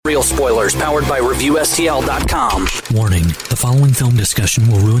Real Spoilers, powered by ReviewSTL.com. Warning, the following film discussion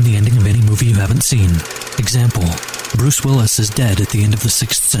will ruin the ending of any movie you haven't seen. Example, Bruce Willis is dead at the end of The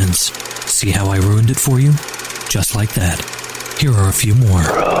Sixth Sense. See how I ruined it for you? Just like that. Here are a few more.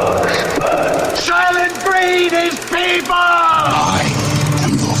 Rosebud. Silent breed is people! I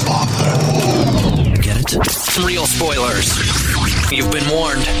am the father. Get it? Real Spoilers. You've been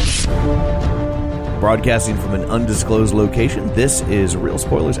warned. Broadcasting from an undisclosed location, this is Real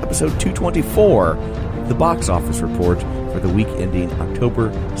Spoilers, episode 224, the box office report for the week ending October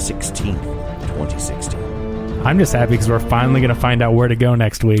 16th, 2016. I'm just happy because we're finally going to find out where to go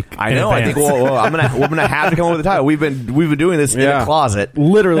next week. I know. I think we're gonna have to come up with a title. We've been doing this in a closet,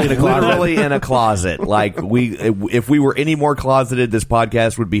 literally in a closet. Literally in a closet. Like if we were any more closeted, this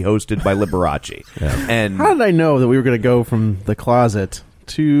podcast would be hosted by Liberace. Yeah. And how did I know that we were going to go from the closet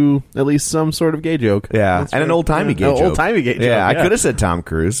to at least some sort of gay joke? Yeah, that's and an old-timey gay joke. Old-timey gay joke. Yeah, I could have said Tom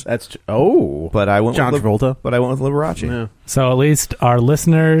Cruise. That's but I went John with Travolta. But I went with Liberace. Yeah. So at least our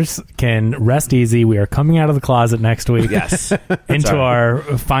listeners can rest easy. We are coming out of the closet next week. Yes, into our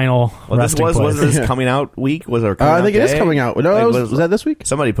final resting place. Was this coming out week? Was our I think it is coming out. No, was that this week?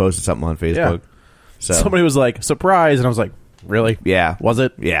 Somebody posted something on Facebook. Yeah. So somebody was like, surprise, and I was like, really? Yeah. Was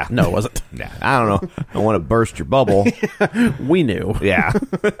it? Yeah. No, it wasn't. Yeah. I don't know. I don't want to burst your bubble. We knew. Yeah.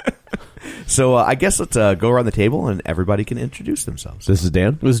 So I guess let's go around the table and everybody can introduce themselves. This is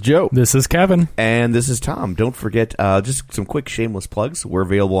Dan. This is Joe. This is Kevin. And this is Tom. Don't forget, just some quick shameless plugs. We're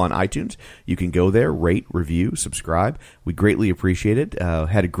available on iTunes. You can go there, rate, review, subscribe. We greatly appreciate it.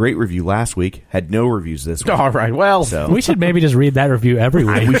 Had a great review last week. Had no reviews this week. All right. Well, we should maybe just read that review every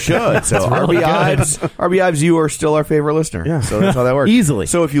week. We should. So really RB Ives, you are still our favorite listener. Yeah. So that's how that works. Easily.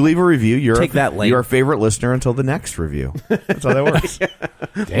 So if you leave a review, you're our favorite lister until the next review. That's how that works.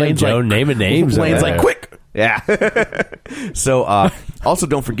 Damn, Joe, naming names. Lane's like, quick. Yeah. So also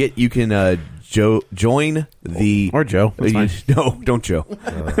don't forget you can join the or Joe. No, don't Joe.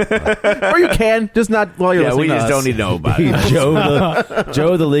 Or you can, just not while you're listening. We just don't need to know about it.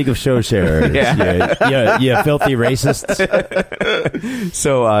 Joe, the League of Show Sharers. Yeah, filthy racists.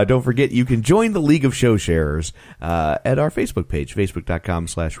 So don't forget you can join the League of Show Sharers at our Facebook page,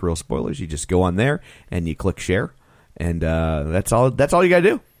 facebook.com/Real Spoilers. You just go on there and you click share, and that's all you got to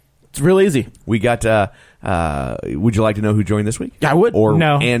do. It's real easy. We got. Would you like to know who joined this week? I would.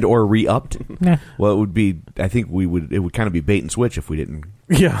 No. Or re-upped? Nah. Well, it would be. I think we would. It would kind of be bait and switch if we didn't.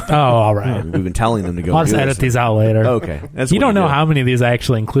 Yeah. Oh, all right. We've been telling them to go. I'll just edit these out later. Okay. You don't know how many of these I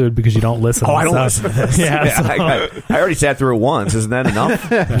actually include because you don't listen. Oh, I don't listen to this. Yeah. I already sat through it once. Isn't that enough?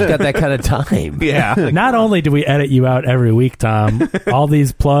 You've got that kind of time. Yeah. Not only do we edit you out every week, Tom, all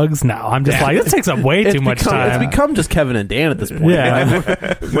these plugs. No, I'm just like, this takes up way too much time. It's become just Kevin and Dan at this point.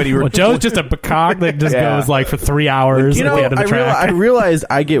 Yeah. Well, Joe's just a peacock that just goes like for 3 hours at the end of the track. I realized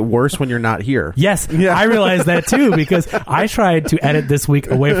I get worse when you're not here. Yes, I realized that too because I tried to edit this week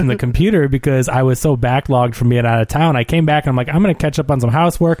away from the computer because I was so backlogged from being out of town. I came back and I'm like, I'm going to catch up on some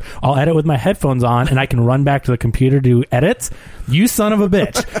housework. I'll edit with my headphones on and I can run back to the computer to do edits. You son of a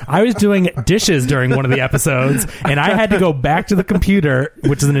bitch. I was doing dishes during one of the episodes and I had to go back to the computer,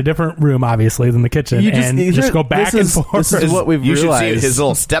 which is in a different room, obviously, than the kitchen, and just go back and forth. This is what we've You realized. should see his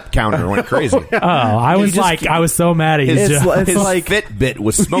little step counter went crazy. I was so mad at you. His like Fitbit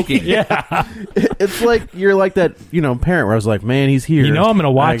was smoking. Yeah. It's like you're like that, parent where I was like, man, he's here. You know I'm going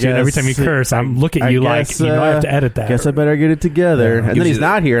to watch it every time you curse. I'm looking at you I have to edit that. Guess I better get it together. And then he's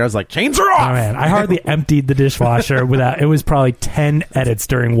not here. I was like, chains are off. Oh, man, I hardly emptied the dishwasher without. It was probably 10 edits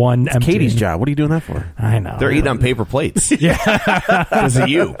during one emptying. Katie's job. What are you doing that for? I know. They're eating on paper plates. Yeah. Because of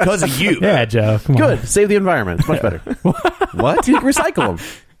you. Yeah, Joe. Come on. Good. Save the environment. It's much better. What? You can recycle them.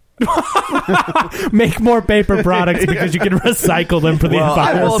 Make more paper products because you can recycle them for the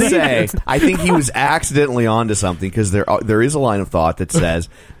environment. I will say, I think he was accidentally onto something because there is a line of thought that says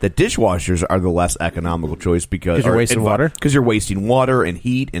that dishwashers are the less economical choice because you're wasting water. Because you're wasting water and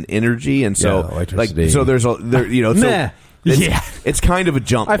heat and energy, and so it's kind of a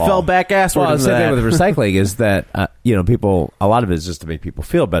jump ball. I fell back ass. Well, the same thing with recycling is that people. A lot of it is just to make people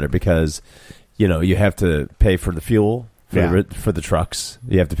feel better because you have to pay for the fuel. For the trucks,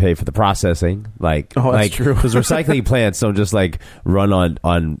 you have to pay for the processing. That's true. Because recycling plants don't just run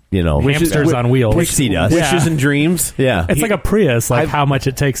on hamsters on wheels, pixie dust, wishes and dreams. Yeah, it's like a Prius. How much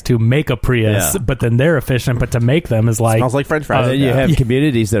it takes to make a Prius, but then they're efficient. But to make them is smells like French fries. And then you have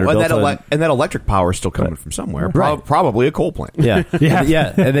communities that are built and that electric power is still coming from somewhere. Probably a coal plant. Yeah,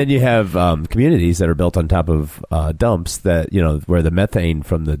 yeah. And then you have communities that are built on top of dumps that where the methane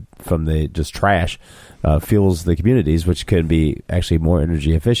from from the just trash fuels the communities, which can be actually more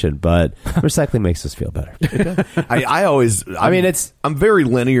energy efficient. But recycling makes us feel better. I'm very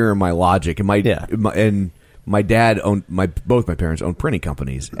linear in my logic, and my dad owned both my parents owned printing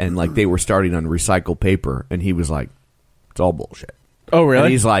companies, and like they were starting on recycled paper, and he was like, "It's all bullshit." Oh, really?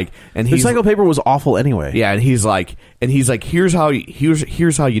 And he's like, recycled paper was awful anyway. Yeah, and he's like, here's how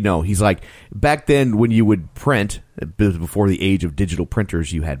you know. He's like, back then when you would print, before the age of digital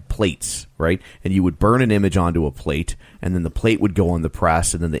printers, you had plates, right? And you would burn an image onto a plate, and then the plate would go on the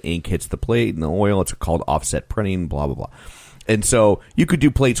press, and then the ink hits the plate and the oil. It's called offset printing, blah blah blah. And so you could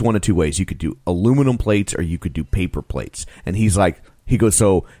do plates one of two ways. You could do aluminum plates, or you could do paper plates. And he goes,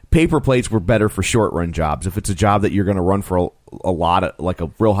 so paper plates were better for short run jobs. If it's a job that you're going to run for a lot of, like a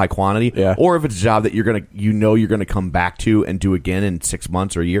real high quantity, or if it's a job that you're going to come back to and do again in 6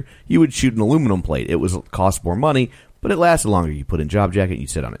 months or a year, you would shoot an aluminum plate. It cost more money, but it lasted longer. You put in job jacket, and you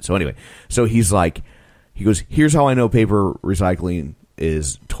sit on it. So anyway, he goes, here's how I know paper recycling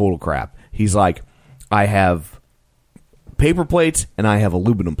is total crap. He's like, I have paper plates and I have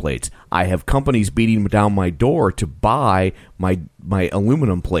aluminum plates. I have companies beating down my door to buy my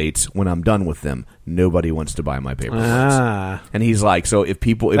aluminum plates when I'm done with them. Nobody wants to buy my paper plates. And he's like, so if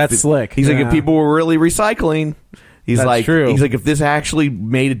people, slick. He's like, if people were really recycling, That's true. He's like, if this actually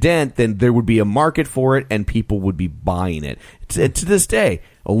made a dent, then there would be a market for it and people would be buying it. To this day,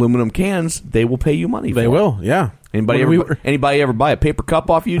 aluminum cans, they will pay you money for it. They will, yeah. Anybody ever buy a paper cup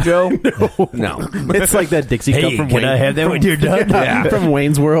off you, Joe? No. It's like that Dixie cup from Can I have that when you're done? From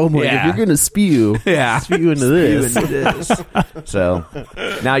Wayne's World. Like, if you're going to spew into this. So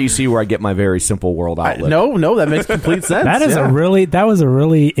now you see where I get my very simple world outlook. No, that makes complete sense. That was a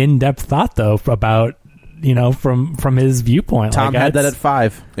really in-depth thought, though, about, from his viewpoint. Tom had that at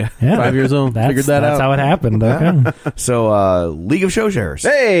 5. Yeah. 5 years old. Figured that out. That's how it happened. Okay. So, League of Show Sharers.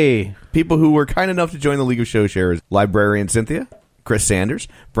 Hey! People who were kind enough to join the League of Show Sharers: Librarian Cynthia, Chris Sanders,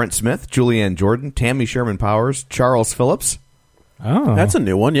 Brent Smith, Julianne Jordan, Tammy Sherman Powers, Charles Phillips. Oh. That's a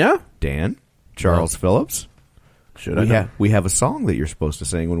new one, yeah. Dan, Charles Phillips. We have a song that you're supposed to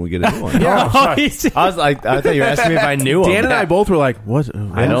sing when we get a new one. I thought you were asking me if I knew him. Dan and I both were like, what?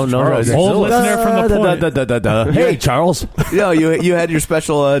 I don't know. Old listener from the point. Hey, Charles. Yeah, you had your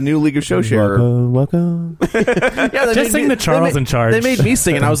special new League of Show Sharer. Welcome. Just sing the Charles in Charge. They made me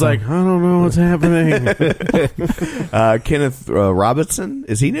sing, and I was like, I don't know what's happening. Kenneth Robinson,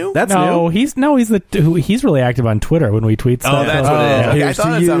 is he new? That's new. He's really active on Twitter when we tweet stuff. Oh, that's what it is. Okay, I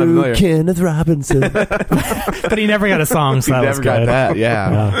thought it sounded familiar. Kenneth Robinson. But he never got a song, so that was never good. Got that,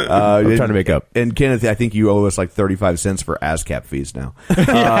 yeah. I'm trying to make up. And Kenneth, I think you owe us like 35 cents for ASCAP fees now.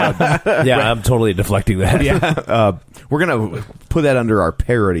 Yeah, I'm totally deflecting that. Yeah, we're gonna put that under our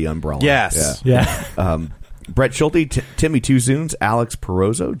parody umbrella. Yes. Yeah. Brett Schulte, Timmy Two Soons, Alex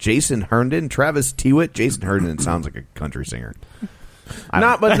Perozzo, Jason Herndon, Travis Tewitt. Jason Herndon sounds like a country singer.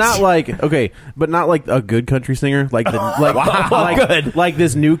 Not like a good country singer, like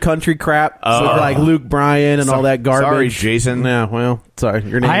this new country crap, like Luke Bryan and all that garbage. Sorry, Jason. Yeah, well, sorry.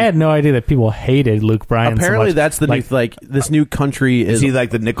 Your name. I had no idea that people hated Luke Bryan. Apparently, so much. that's the new this new country is he like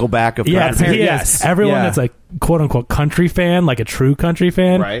the Nickelback of country? Yes. Everyone that's like quote unquote country fan, like a true country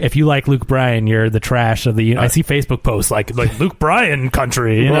fan. Right. If you like Luke Bryan, you're the trash of the. I see Facebook posts like Luke Bryan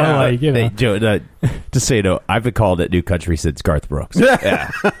country. Hey, Joe, just so you know, I've been called it new country since Garth Brooks. Yeah.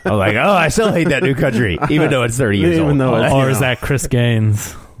 I'm like, I still hate that new country, even though it's 30 years old. Or is that Chris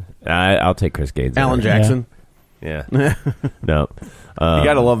Gaines? I'll take Chris Gaines. Alan Jackson. Yeah. No. You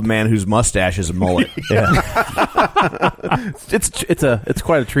gotta love a man whose mustache is a mullet. It's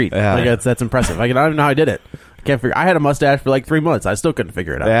quite a treat. Yeah. That's impressive. I don't even know how I did it. Can't figure. I had a mustache for like 3 months. I still couldn't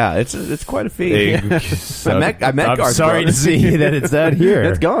figure it out. Yeah, it's quite a feat. I met I'm Garth sorry Brooks. to see that it's not here.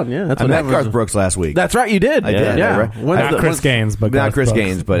 It's gone. Yeah, that's I what met happened. Garth Brooks last week. That's right. You did. I did. Yeah. Not Chris Gaines, but not Garth Chris Brooks.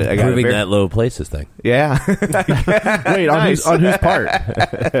 Gaines, but I got Proving that low places thing. Yeah. Wait, on whose part?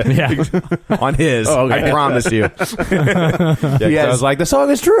 Yeah. On his. Oh, okay. I promise you. I was like, the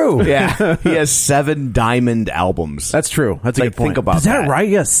song is true. Yeah, he has 7 diamond albums. That's true. That's a good point. Think about Is that right?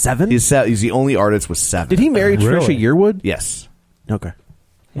 He has 7. He's the only artist with 7. Did he marry Trisha Yearwood? Yes. Okay.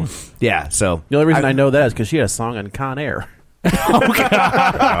 Yeah. So The only reason I know that is because she had a song on Con Air. God.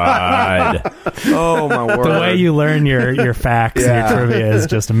 Oh my word! The way you learn your facts and your trivia is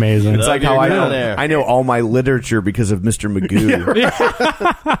just amazing. It's like how I know all my literature because of Mr. Magoo.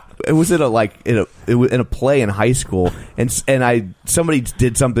 It was in a play in high school, and somebody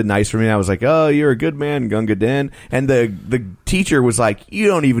did something nice for me. And I was like, "Oh, you're a good man, Gunga Din." And the teacher was like, "You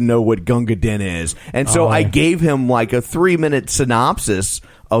don't even know what Gunga Din is." And so I gave him like a 3-minute synopsis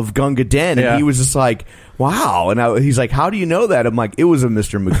Gunga Din, and he was just like, wow. And he's like, how do you know that? I'm like, it was a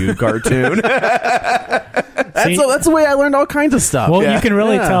Mr. Magoo cartoon. That's the way I learned all kinds of stuff. Well, you can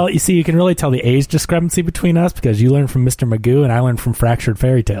really tell. You see, you can really tell the age discrepancy between us because you learned from Mr. Magoo and I learned from Fractured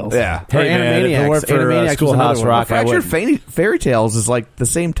Fairy Tales. Yeah. Hey, man, if it weren't for Animaniacs Schoolhouse Rock, Fractured Fairy Tales is like the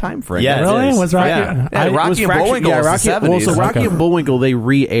same time frame. Yeah, Really? it is. Was Rocky? Yeah. Rocky and Bullwinkle was the 70s. Well, so Rocky and Bullwinkle, they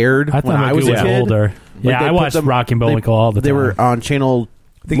re-aired I thought when I was a Magoo kid. older. Like, Yeah, they I put watched them- Rocky and Bullwinkle all the time. They were on channel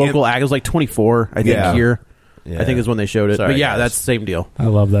local. It was like 24, I think, Yeah. here. Yeah. I think is when they showed it. Sorry, but yeah, guys. that's the same deal. I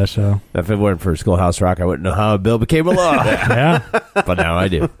love that show. If it weren't for Schoolhouse Rock, I wouldn't know how a bill became a law. Yeah. But now I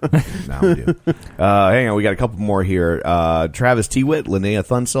do. Now we do. Hang on, we got a couple more here. Travis Tewitt, Linnea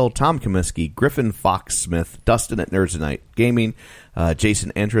Thunsell, Tom Comiskey, Griffin Fox-Smith, Dustin at Nerds Tonight Gaming,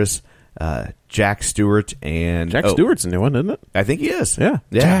 Jason Andrus, Jack Stewart, and Jack Stewart's a new one, isn't it? I think he is. Yeah.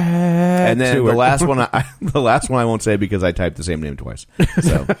 And then Stewart. the last one, I won't say because I typed the same name twice.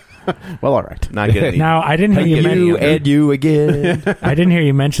 So Well, all right. not getting any. Now I didn't hear you. You and you again. I didn't hear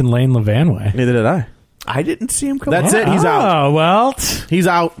you mention Lane Levanway. Neither did I. I didn't see him come. That's up. it. He's out. Oh well. He's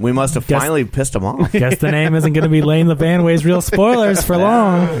out. We must have Guess- finally pissed him off. Guess the name isn't going to be Lane Levanway's real spoilers for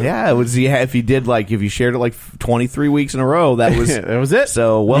long. Yeah, it was. Yeah, if you shared it like 23 weeks in a row, that was That was it.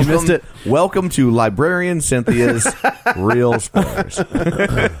 So welcome, missed it. welcome to Librarian Cynthia's Real Spoilers.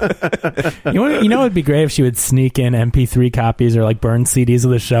 You know, it'd be great if she would sneak in MP3 copies or like burn CDs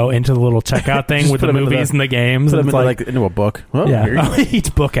of the show into the little checkout thing with put the 'em into movies the- and the games. Put and them it's into a book. Oh, yeah, here you go.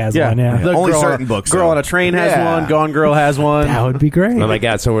 each book has one. Yeah, The Only girl certain on, books, Girl though. on a Train has Yeah. one. Gone Girl has one. that would be great. Oh my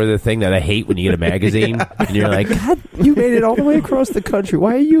god! So we're the thing that I hate when you get a magazine and you're like, God, you made it all the way across the country.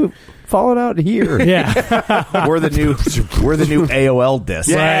 Why are you falling out here? Yeah, We're the new AOL disc.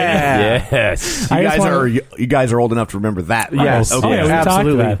 Yeah. Yes. You I just guys wanna- are you guys are old enough to remember that. right? Yes. Okay. Oh, yeah, we talked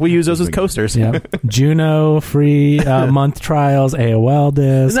absolutely. about it. We use those as coasters. yeah. Juno free month trials, AOL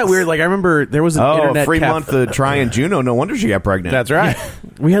discs. Isn't that weird? Like I remember there was an Oh, internet free cafe. month of trying Juno. No wonder she got pregnant. That's right.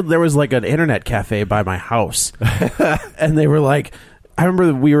 There was like an internet cafe by my house, and they were like, I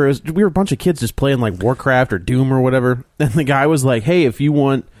remember we were a bunch of kids just playing like Warcraft or Doom or whatever, and the guy was like, "Hey, if you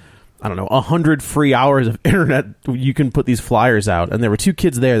want, I don't know, 100 free hours of internet, you can put these flyers out." And there were two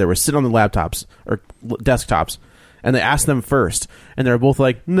kids there that were sitting on the laptops or desktops, and they asked them first, and they were both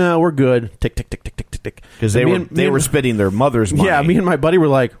like, "No, we're good." Tick tick tick tick tick tick tick. because And they were spitting their mother's money. Yeah, me and my buddy were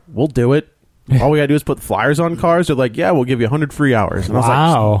like, "We'll do it." All we gotta do is put flyers on cars. They're like, "Yeah, we'll give you 100 free hours." And I was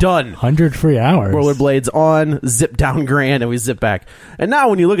Wow, like, "Done." 100 free hours. Rollerblades on, zip down grand, and we zip back. And now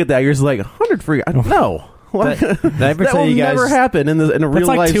when you look at that, you're just like, 100 free. I don't know. Did I ever That tell will you guys? never happen in a That's real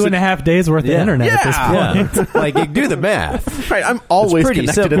like life. 2.5 days worth of internet at Yeah. this point. Yeah. Like, you do the math. Right, I'm always pretty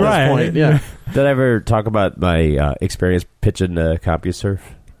connected simple. at this Right. point. Yeah. Did I ever talk about my experience pitching CompuServe?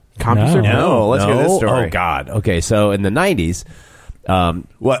 CompuServe? No, let's hear this story. Oh, God. Okay, so in the 90s,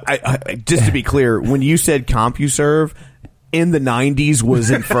 Well, I just to be clear, when you said CompuServe, in the 90s was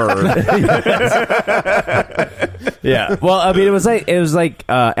inferred. yeah. Well, I mean, it was like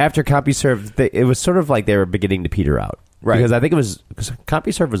after CompuServe, it was sort of like they were beginning to peter out, Right. Because I think because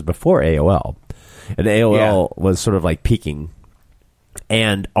CompuServe was before AOL, and AOL was sort of like peaking,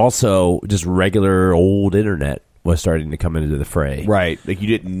 and also just regular old internet was starting to come into the fray, Right. Like you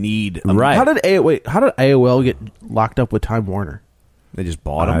didn't need Right. How did AOL get locked up with Time Warner? They just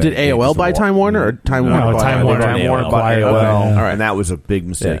bought them. Did AOL buy Time Warner or Time Warner? bought Time AOL? Warner. Time Warner AOL. bought AOL. Okay. All right, and that was a big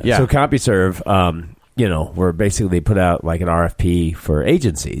mistake. Yeah. So CompuServe, were basically put out like an RFP for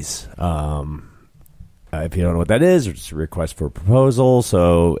agencies. If you don't know what that is, it's a request for a proposal.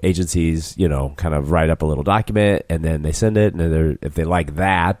 So agencies, kind of write up a little document and then they send it. And if they like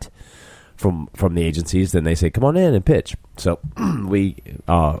that from the agencies, then they say, come on in and pitch. So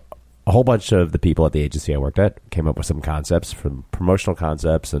a whole bunch of the people at the agency I worked at came up with some concepts, from promotional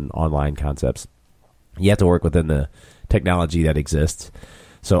concepts and online concepts. You have to work within the technology that exists.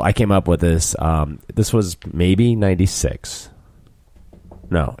 So I came up with this. This was maybe 96.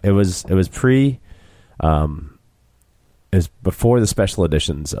 No, it was pre. It was before the special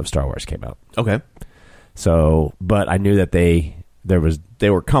editions of Star Wars came out. Okay. So, but I knew that they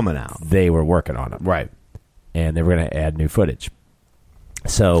were coming out. They were working on it, Right. and they were going to add new footage.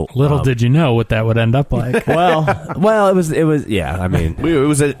 So Little did you know what that would end up like. well, it was yeah. I mean,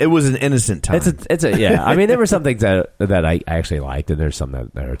 It was an innocent time. It's a yeah. I mean, there were some things that I actually liked, and there's some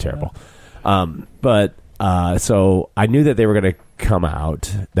that are terrible. But so I knew that they were going to come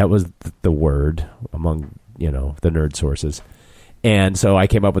out. That was the word among the nerd sources, and so I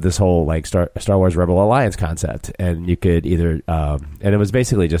came up with this whole like Star Wars Rebel Alliance concept, and you could either and it was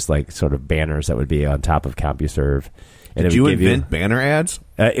basically just like sort of banners that would be on top of CompuServe, And Did it you would give invent banner ads?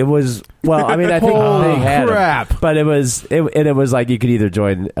 It was I mean, I think Holy they had 'em, crap. but it was like you could either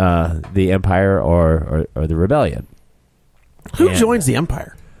join the Empire or the Rebellion. Who And- joins the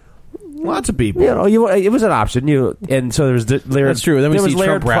Empire? Lots of people. It was an option. And so there was That's true. Then we there was see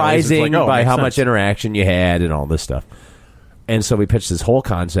layered Trump rallies. It's pricing like, oh, by makes how sense. much interaction you had and all this stuff. And so we pitched this whole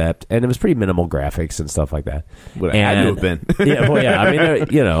concept, and it was pretty minimal graphics and stuff like that. Would have had to have been. I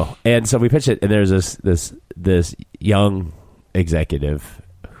mean, and so we pitched it, and there's this young executive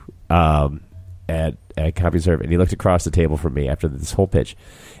at CompuServe, and he looked across the table from me after this whole pitch,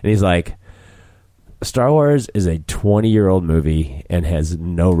 and he's like, Star Wars is a 20-year-old movie and has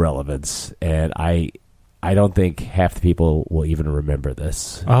no relevance, and I don't think half the people will even remember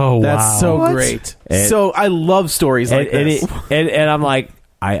this. Oh, wow. That's so great. And- So I love stories like this. And I'm like,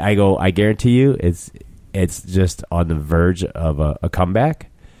 I guarantee you, it's just on the verge of a comeback,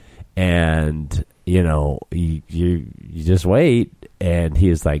 and you just wait. And he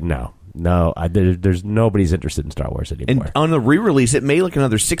is like, no, there's nobody's interested in Star Wars anymore. And on the re-release, it made like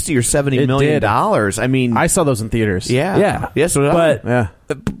another $60 or $70 million. did. I mean, I saw those in theaters. yeah. So did I. but Yeah.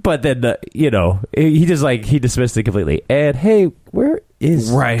 but then he just he dismissed it completely. And hey, where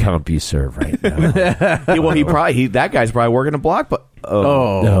is CompuServe right now? that guy's probably working a Blockbuster.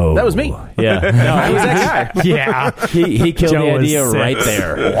 Oh, No. that was me. Yeah, no, I was that guy. Yeah. he killed Joe the was idea sick. right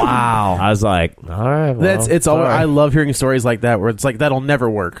there. Wow, I was like, all right, well, It's all. sorry. I love hearing stories like that where it's like that'll never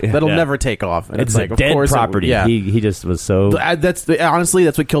work. That'll Yeah. never take off. And It's like a of dead course it would. property. Yeah. He just was so. Honestly,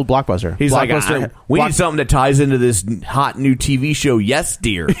 that's what killed Blockbuster. He's like, Blockbuster. we need something that ties into this hot new TV show. Yes,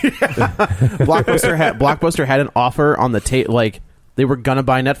 dear. Blockbuster had an offer on the tape. Like they were gonna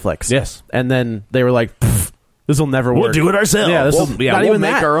buy Netflix. Yes. and then they were like, "This will never work. We'll do it ourselves. Yeah, We'll not even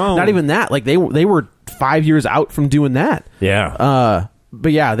make that. our own. Not even that. Like they were 5 years out from doing that. Yeah.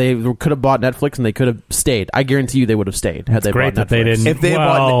 But yeah, they could have bought Netflix and they could have stayed. I guarantee you they would have stayed had they great bought that they Netflix. didn't.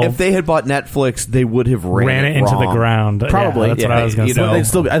 If they had bought Netflix, they would have ran it into the wrong. ground. Probably. Yeah, that's what I was going to say. They'd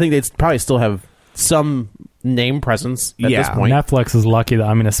still. I think they'd probably still have some name presence at Yeah. this point. Netflix is lucky, though.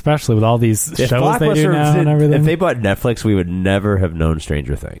 I mean, especially with all these If shows they do Blockbuster now and everything. If they bought Netflix, we would never have known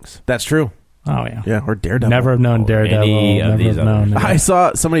Stranger Things. That's true. oh, yeah. Yeah, or Daredevil. Never have known Or Daredevil. any of Never these have known. I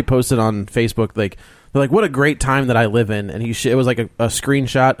saw somebody posted on Facebook like they're like, what a great time that I live in, and it was like a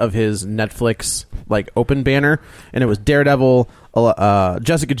screenshot of his Netflix like open banner, and it was Daredevil,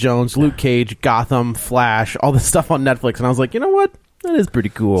 Jessica Jones, Luke Cage, Gotham, Flash, all this stuff on Netflix, and I was like, you know what, that is pretty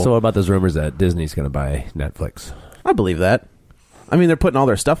cool. So what about those rumors that Disney's going to buy Netflix? I believe that. I mean, they're putting all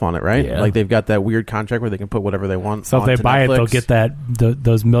their stuff on it, right? Yeah. Like they've got that weird contract where they can put whatever they want. So if they onto buy it, Netflix. they'll get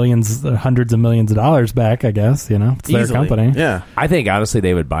those millions, hundreds of millions of dollars back, I guess. It's their Easily. company. Yeah. I think honestly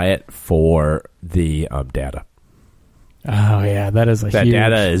they would buy it for the data. Oh, yeah. That is a That huge...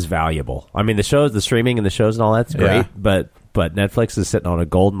 data is valuable. I mean, the shows, the streaming and the shows and all that's great, Yeah. but Netflix is sitting on a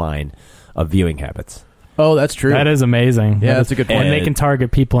gold mine of viewing habits. Oh, that's true. That is amazing. Yeah, That that's is- a good point. And they can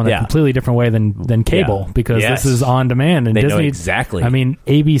target people in a Yeah. completely different way than cable because Yes. this is on demand. And They know Disney, exactly. I mean,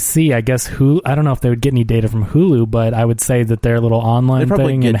 ABC, I guess Hulu. I don't know if they would get any data from Hulu, but I would say that their little online They probably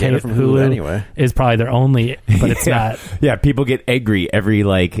thing get and data from Hulu anyway. is probably their only. But it's not. Yeah, people get angry every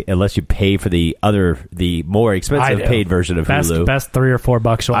unless you pay for the more I expensive do. paid version of Hulu. Best $3 or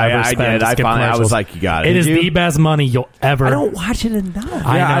 $4 you'll ever spend. did. to I skip finally- I was commercials. like, you got it. It Did is you? the best money you'll ever. I don't watch it enough.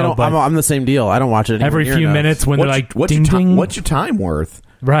 I know, but I'm the same deal. I don't watch it anymore. every near few enough. minutes when they're like, what's ding your ding. what's your time worth?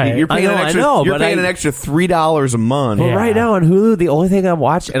 Right. You're paying I know, an extra. I know, you're but paying an extra $3 a month. Well, Yeah. right now on Hulu, the only thing I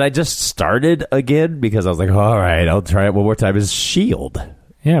watch, and I just started again because I was like, all right, I'll try it one more time, is S.H.I.E.L.D.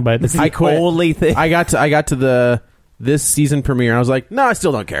 Yeah, but It's I the quit. only thing. I got to this season premiere. And I was like, no, I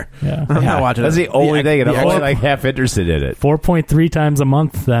still don't care. Yeah. I'm not watching That's it. the only thing, and I'm only extra- like half interested in it. 4.3 times a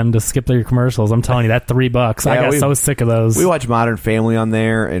month then to skip their commercials. I'm telling you, that $3. I Yeah, got we- so sick of those. We watch Modern Family on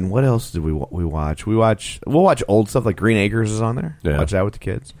there, and what else did we watch? We'll watch old stuff like Green Acres is on there. Yeah. Watch that with the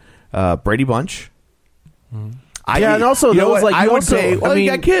kids. Brady Bunch. Yeah, and also you know those, what? like, I you would also- say, I well,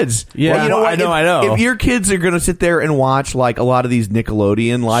 you mean- got kids. Yeah. Well, you know Well, what? I know. If your kids are going to sit there and watch like a lot of these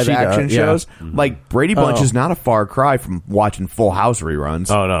Nickelodeon live action yeah. shows, like Brady Bunch Oh. is not a far cry from watching Full House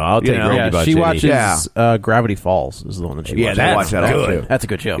reruns. Oh, no, I'll take You know? Brady Yeah, Bunch she any- watches Yeah. Gravity Falls is the one that she Yeah, watches. that's watch that good. also, too. That's a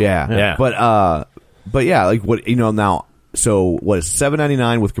good show. Yeah, Yeah. But yeah, like what now? So what is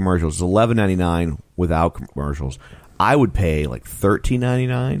 $7.99 with commercials? $11.99 without commercials. I would pay like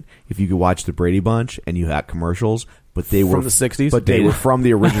 $13.99 if you could watch the Brady Bunch and you had commercials. but they were From the 60s? But they were from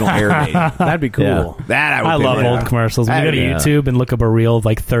the original Air Navy. That'd be cool. Yeah. That I would I pay love for. old commercials. When you go to Yeah. YouTube and look up a reel of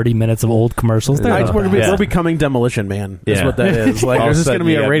like 30 minutes of old commercials, they're not bad. We're becoming Demolition Man. Is Yeah. what that is. Like, All there's of just going to sudden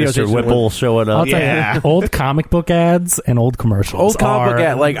be you a got radio Mr. station. Whipple showing up. I'll tell you, old comic book ads and old commercials. Old comic book are-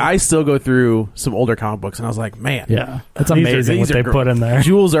 ad. Like, I still go through some older comic books, and I was like, man. Yeah, it's these amazing what these they great. put in there.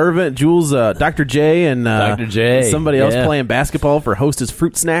 Jules Irvin, Dr. J, and Dr. J, somebody else yeah. playing basketball for Hostess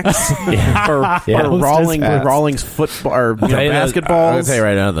Fruit Snacks, or Yeah. Rawlings, Hostess Rawlings football, or I'll tell you those- basketballs. I'll tell you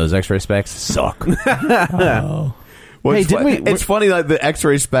right now, those X-ray specs suck. Well, Hey, it's, didn't we- it's funny that the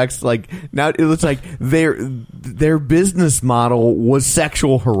X-ray specs, like now it looks like their business model was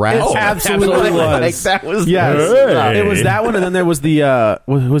sexual harassment. It absolutely was. Like, that was Yes, it was that one, and then there was the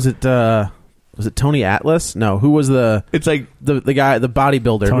was it Tony Atlas? No, who was the It's like the guy, the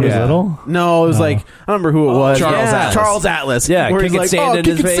bodybuilder? Tony Yeah. Little? No, it was like I don't remember who it was. Charles Yeah, Atlas. Charles Atlas. Yeah, where he's kicking like, sand in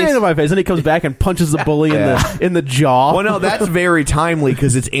his kicking face." sand in my face, and he comes back and punches the bully Yeah. in the jaw. well, no, that's very timely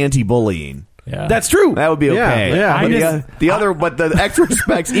because it's anti-bullying. Yeah, That's true. That would be okay. Yeah, but yeah. the other, but the X-ray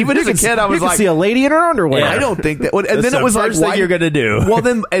specs. Even as a kid, I was you can like, see a lady in her underwear. I don't think that. And That's then the it was like, first thing why you're gonna do. Well,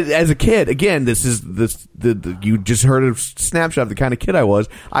 then as a kid, again, this is the you just heard a snapshot of the kind of kid I was.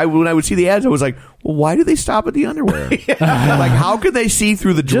 When I would see the ads, I was like, well, why do they stop at the underwear? Like, how can they see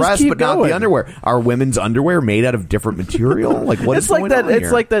through the Just dress keep but not going. the underwear? Are women's underwear made out of different material? Like, what is It's like going that. on It's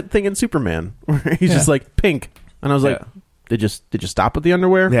here? like that thing in Superman where he's just like pink, and I was like, Yeah. did you stop with the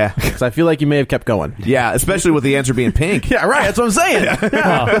underwear? Yeah. because I feel like you may have kept going. Yeah, especially with the answer being pink. Yeah, right. That's what I'm saying.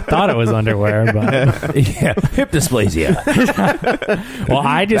 well, thought it was underwear, but Yeah, hip dysplasia. well,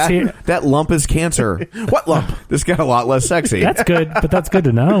 I just hear That lump is cancer. What lump? This got a lot less sexy. that's good, but that's good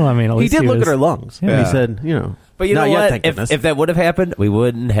to know. I mean, at He least did look was, at her lungs. Yeah. And he said, you know, But you not know yet, what? thank goodness. If that would have happened, we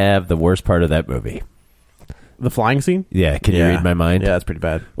wouldn't have the worst part of that movie. The flying scene. Yeah, can you read my mind? Yeah, that's pretty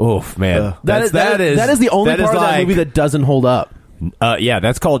bad. Oof, man. That is the only part of that movie that doesn't hold up. Yeah,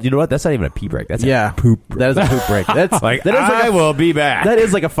 that's called. You know what? That's not even a pee break. That's Yeah, a poop break. That is a poop break. That's Like that is like I will be back. That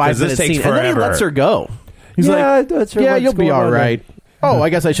is like a 5 'Cause minute this takes scene, and then he forever. lets her go. He's Yeah, like, that's her. "Yeah, What's you'll be going all on right." Oh, I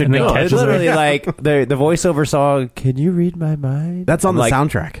guess I should And then go. catches It's her. literally like the voiceover song. Can you read my mind? That's on I'm the like,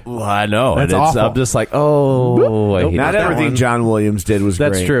 soundtrack. Well, I know. That's and awful. I'm just like, oh, I hate Not that everything one. John Williams did was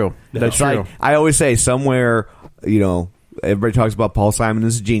That's great. true. That's It's like, true. I always say somewhere, everybody talks about Paul Simon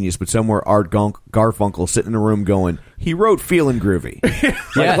as a genius, but somewhere Art Garfunkel sitting in a room going, he wrote Feelin' Groovy.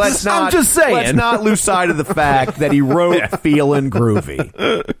 Yes. Let's not, I'm just saying. Let's not lose sight of the fact that he wrote Feelin' Groovy.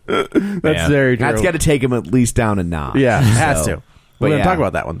 That's Yeah. very true. That's got to take him at least down a notch. Yeah, it has So, to. but We're going yeah. to talk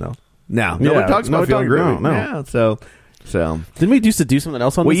about that one though. No, Yeah. nobody talks No, about Feelin' we Groovy. don't. No. Yeah, so Didn't we used to do something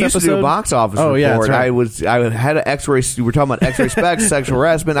else on we this used episode? to do a box office Oh, report. yeah, that's right. I had an X-ray. We were talking about X-ray specs, sexual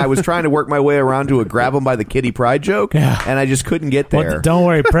harassment. I was trying to work my way around to a grab them by the kitty pride joke, Yeah. and I just couldn't get there. Well, don't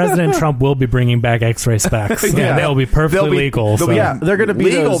worry, President Trump will be bringing back X-ray specs. Yeah. They'll be perfectly They'll be- legal. they'll so. be- Yeah, they're going to be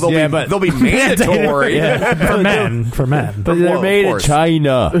legal. those- They'll be mandatory. for men. But Well, they're of made in course.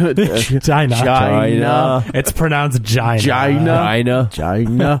 China. China. China. It's pronounced Gina. China.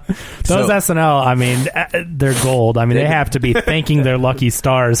 China. Those SNL, I mean, they're gold. I mean, they have to be thanking their lucky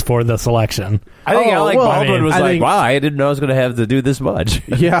stars for the selection. I think Alec well, Baldwin I mean, was I like, think- wow, I didn't know I was going to have to do this much.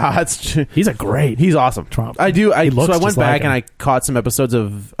 Yeah, that's He's a great. he's awesome. Trump. I do. He looks So I went just like back him. and I caught some episodes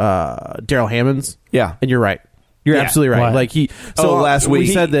of Daryl Hammond's. Yeah. And you're right. You're Yeah. absolutely right. What? Like he. Oh, last we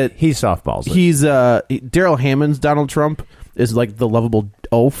week. said that He softballs it. he's Daryl Hammond's Donald Trump is like the lovable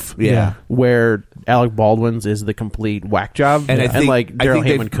oaf. Yeah. Where Alec Baldwin's is the complete whack job. And I think like I Daryl think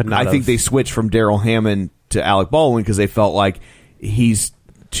Hammond could not. I think they switched from Daryl Hammond to Alec Baldwin because they felt like he's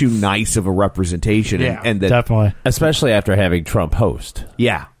too nice of a representation. Yeah, and that definitely. Especially after having Trump host.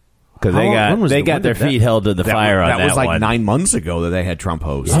 yeah. Because How long- when was they the- got when their did that- feet held to the fire on that was like one. 9 months ago that they had Trump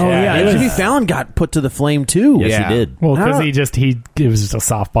host. Oh, yeah. And it Jimmy was- Fallon got put to the flame too. Yes, Yeah. he did. Well, because How- it was just a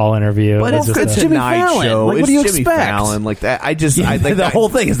softball interview. But It's it's, just it's a- Jimmy Tonight Fallon. Show. Like, what it's do you Jimmy expect? Fallon. Like that. I just I the that, whole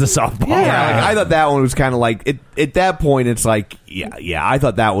thing is the softball. Yeah, like, I thought that one was kind of like at that point. It's like yeah. I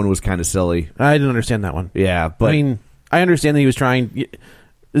thought that one was kind of silly. I didn't understand that one. Yeah, but I mean, I understand that he was trying.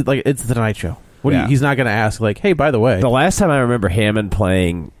 Like, it's the Tonight Show. What do Yeah. he's not going to ask. Like, hey, by the way, The last time I remember Hammond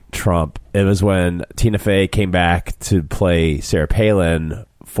playing Trump, it was when Tina Fey came back to play Sarah Palin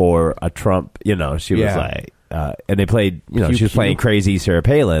for a Trump. You know, she was Yeah. like, and they played. You know, Pew, she was pew. playing crazy Sarah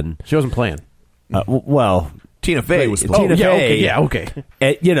Palin. she wasn't playing. Well, Tina Fey was Tina playing. yeah, Fey. okay, yeah,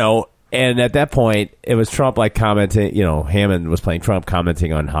 okay. You know, and at that point, it was Trump like commenting. You know, Hammond was playing Trump,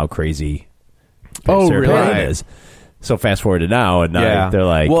 commenting on how crazy Oh, Sarah really? Palin is. So fast forward to now, and now Yeah. they're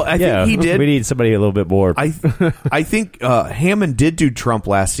like, Well, I think yeah, he did- We need somebody a little bit more. I think Hammond did do Trump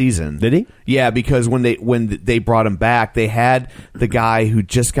last season. Did he? Yeah, because when they brought him back, they had the guy who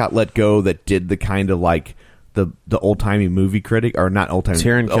just got let go that did the kind of like the old timey movie critic, or not old timey.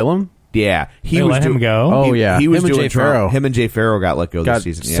 Taron Killam? Yeah, They let him go? Oh, yeah. he was Him and doing Jay Farrow. Him and Jay Farrow got let go this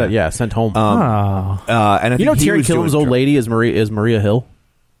season. Yeah, sent home. Oh. and I think Taron was doing Killam's old lady is Maria Hill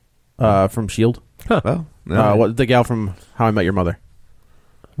from S.H.I.E.L.D.? Well, no. What the gal from How I Met Your Mother?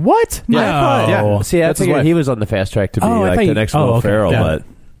 What? Yeah, No. yeah. See, I That's his figured wife. he was on the fast track to be Oh, I like thought the you- next oh, Will okay. Ferrell, Yeah. but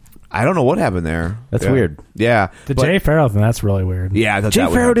I don't know what happened there. That's Yeah. weird. Yeah, The but- Jay Farrow thing, that's really weird. Yeah, I thought Jay that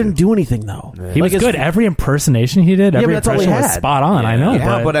would Farrow happen. didn't do anything, though. He was Like, good. Every impersonation he did, every but that's all he impression was had. spot on. I know,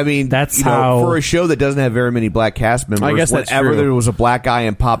 Yeah, but I mean, that's you know, how for a show that doesn't have very many black cast members. I guess that's whenever true. there was a black guy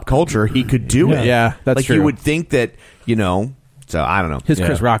in pop culture, he could do it. Yeah, that's like true. you would think that, you know. So I don't know. His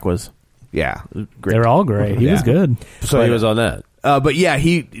Chris Rock was Yeah, great. they're all great. He was Yeah. good. So he was on that. but yeah,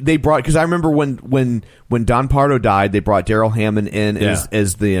 they brought, because I remember when Don Pardo died, they brought Daryl Hammond in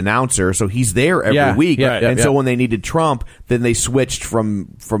as the announcer, so he's there every week. And so when they needed Trump, then they switched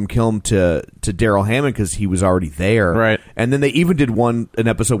from Killam to Daryl Hammond because he was already there. Right. And then they even did an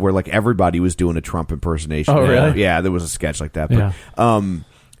episode where like everybody was doing a Trump impersonation. Oh, really? Yeah, there was a sketch like that. But, Yeah.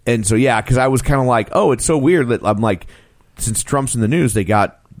 and so yeah, because I was kind of like, oh, it's so weird that I'm like, since Trump's in the news, they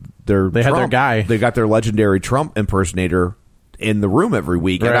got their They had their guy. They got their legendary Trump impersonator in the room every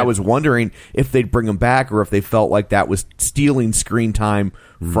week, and Right. I was wondering if they'd bring him back or if they felt like that was stealing screen time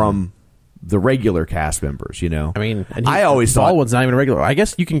from the regular cast members. You know, I mean, and I always thought Baldwin's not even a regular. I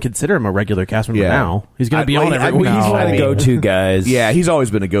guess you can consider him a regular cast member Yeah. now. He's going to be I- on I- every week. he's He's one of the I mean- go-to guys. yeah, he's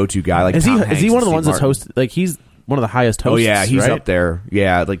always been a go-to guy. Like Is he? Tom Is Hanks he one of the and ones Steve that's Martin. host? Like he's one of the highest hosts. Oh yeah, he's right? up there.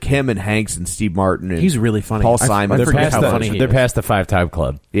 Yeah, like him and Hanks and Steve Martin. And He's really funny. Paul I Simon. forget They're past, how the, funny he they're is. past the 5-time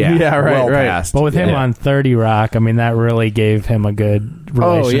club. Yeah, Yeah, right, well right. past. But with him Yeah. on 30 Rock, I mean, that really gave him a good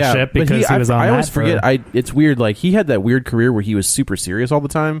relationship But because he was on I that always forget. for- It's weird. Like he had that weird career where he was super serious all the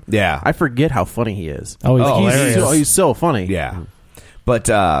time. Yeah. I forget how funny he is. Oh, he's Like, hilarious. he's so funny. Yeah, but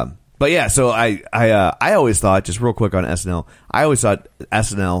yeah. So I always thought, just real quick on SNL, I always thought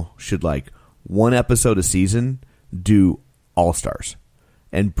SNL should like one episode a season do All Stars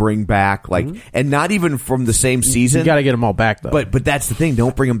and bring back like, and not even from the same season. You got to get them all back though. But that's the thing.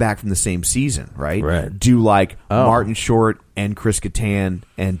 Don't bring them back from the same season, right? Right. Do like Oh. Martin Short and Chris Kattan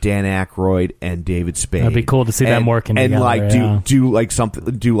and Dan Aykroyd and David Spade. That'd be cool to see them working and together, like yeah. do like something.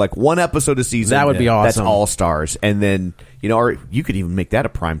 Do like one episode a season. That would be That's awesome. All Stars, and then or you could even make that a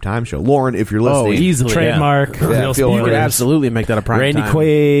prime time show. Lauren, if you're oh, listening, easily Trademark. Yeah, Real feel You spoilers. could absolutely make that a prime Randy time.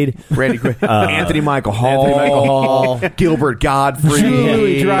 Quaid. Randy, Anthony Michael Hall, Anthony Michael Hall. Gilbert Godfrey,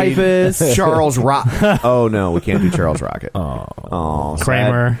 Julie Dreyfus. Charles Rocket. Oh no, we can't do Charles Rocket. Oh,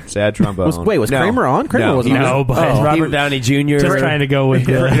 Kramer. sad trombone. Was No. Kramer on? Kramer No, wasn't he on. No, but Robert Downey Jr. just trying to go with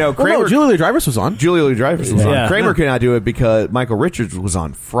the... No, Oh, Kramer. no, Julia Dreyfus was on. Julia Louis-Dreyfus was on. Yeah. Kramer could not do it because Michael Richards was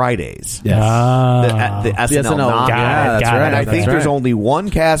on Fridays. Ah. The SNL SNL, non- yeah, that's got it. right. And I That's think there's right. only one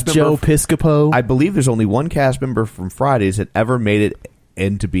cast member. Joe Piscopo. I believe there's only one cast member from Fridays that ever made it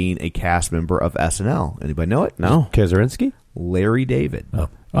into being a cast member of SNL. Anybody know it? no. Kazarinsky? Larry David. Oh,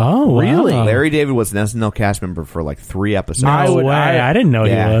 wow. Really? Larry David was an SNL cast member for like 3 episodes. No way. I didn't know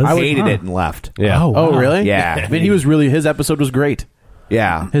yeah, he was. I hated Huh. it and left. Yeah. Oh, Oh, wow. really? Yeah. I mean, his episode was great.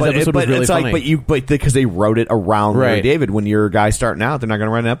 Yeah, His but episode was really it's funny. like, but because they wrote it around Larry Right. David. When you're a guy starting out, they're not going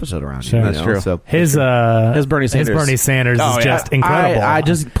to write an episode around Sure. you. That's know? true. So His Bernie Sanders. Bernie Sanders Oh, is yeah. just incredible. I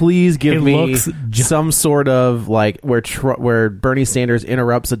just please give It me looks some sort of like where Bernie Sanders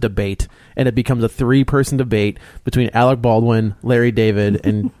interrupts a debate and it becomes a 3-person debate between Alec Baldwin, Larry David,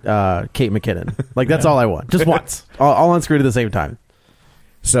 and Kate McKinnon. Like that's all I want, just once, all on screen at the same time.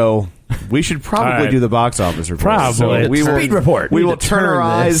 So we should probably All right. do the box office report. Probably. So we will, Speed report. We Need will to turn our turn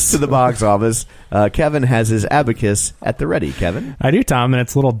eyes this. to the box office. Kevin has his abacus at the ready. Kevin. I do, Tom, and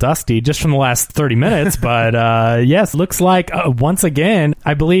it's a little dusty just from the last 30 minutes. But yes, looks like once again,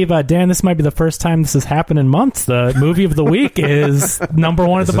 I believe, Dan, this might be the first time this has happened in months. The movie of the week is number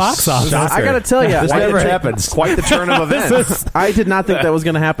one at the box office. I gotta tell you, This never happens. Quite the turn of events. I did not think that was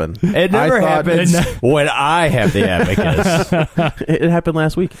going to happen. It never I thought- happens when I have the abacus. It happened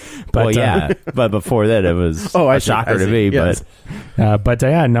last week. But, Well, yeah. But before that, it was Oh, I a see, shocker I to see. me. Yes. But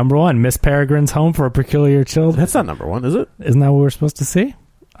yeah, number one, Miss Peregrine's Home for Peculiar Children. That's not number one, is it? Isn't that what we're supposed to see?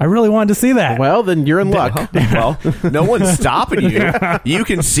 I really wanted to see that. Well, then you're in luck. Well, no one's stopping you. You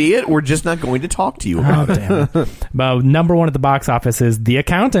can see it. We're just not going to talk to you about it. Damn. But number one at the box office is The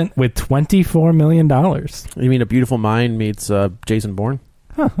Accountant with $24 million. You mean A Beautiful Mind meets Jason Bourne?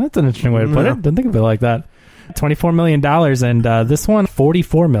 Huh, that's an interesting way to put it. Didn't think of it like that. $24 million, and this one,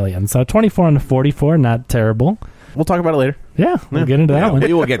 $44 million. So 24 and 44, not terrible. We'll talk about it later. Yeah, we'll get into that Yeah, one.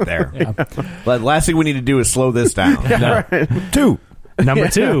 we will get there. But last thing we need to do is slow this down. 2. Number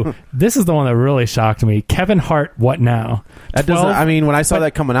 2, this is the one that really shocked me. Kevin Hart, What Now? That doesn't. I mean, when I saw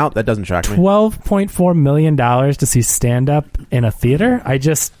that coming out, that doesn't shock me. $12.4 million to see stand-up in a theater? I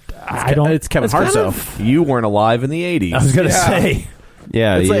don't... It's Kevin Hart, though. You weren't alive in the 80s. I was going to say.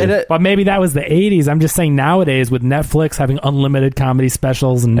 Yeah. It's like, But maybe that was the 80s. I'm just saying nowadays with Netflix having unlimited comedy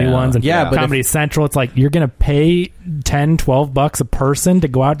specials and new ones and but Comedy Central, it's like you're going to pay $10, $12 a person to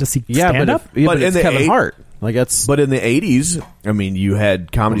go out to see stand-up? but in it's the Kevin Hart. Like that's. But in the 80s, I mean, you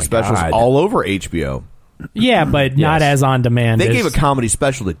had comedy specials all over HBO. Yeah, but not as on demand. They gave a comedy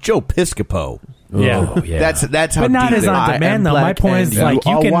special to Joe Piscopo. Yeah. Oh, yeah. That's how But not deep as they on are. demand, though. My point is, and like,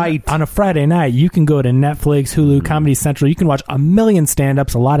 you all can, white. on a Friday night, you can go to Netflix, Hulu, Comedy Central. You can watch a million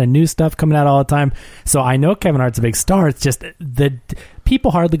stand-ups, a lot of new stuff coming out all the time. So I know Kevin Hart's a big star. It's just the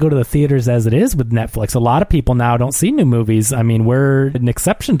people hardly go to the theaters as it is with Netflix. A lot of people now don't see new movies. I mean, we're an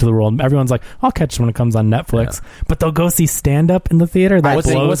exception to the rule. Everyone's like, I'll catch it when it comes on Netflix. But they'll go see stand-up in the theater? That What's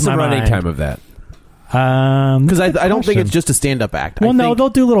blows the my running mind. time of that? Because I don't think it's just a stand-up act. Well, I no, think they'll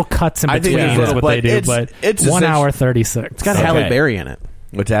do little cuts in I think between. it That's is, what but they do. it's- But it's 1 essentially- hour 36. it's got Okay. Halle Berry in it.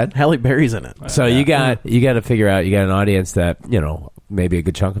 What's that? Halle Berry's in it. So you got to figure out, you got an audience that, maybe a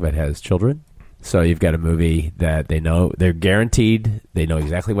good chunk of it has children. So you've got a movie that they know, they're guaranteed, they know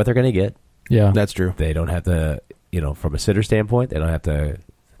exactly what they're going to get. Yeah. That's true. They don't have to, from a sitter standpoint, they don't have to,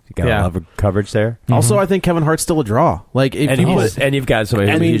 you got a lot of coverage there. Also, I think Kevin Hart's still a draw. Like if you put, And you've got somebody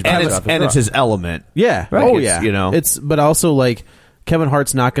who's a huge box office And it's draw. his element. yeah, Right. oh It's, yeah, it's but also like Kevin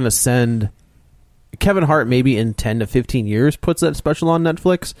Hart's not going to send. Kevin Hart maybe in 10 to 15 years puts that special on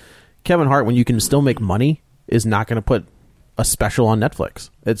Netflix. Kevin Hart, when you can still make money, is not going to put a special on Netflix.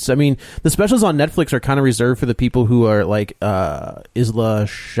 The specials on Netflix are kind of reserved for the people who are like Isla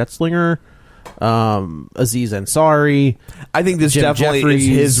Scherzinger, Aziz Ansari. I think this Jim definitely Jeffries.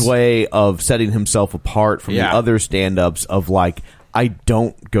 is his way of setting himself apart from the Yeah. other stand-ups of like, I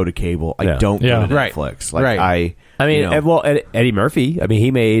don't go to cable. I Yeah. don't Yeah. go to Right. Netflix. Like Right. I mean, Eddie Murphy,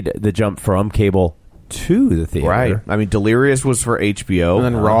 he made the jump from cable to the theater. right. I mean, Delirious was for HBO. And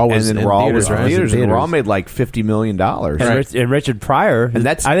then Raw was and then in Raw theaters, was in right? theaters. In And Raw theaters. made like $50 million. And Richard Pryor, And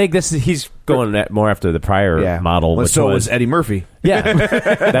that's- I think he's going more after the Pryor model. Well, which so was Eddie Murphy. Yeah,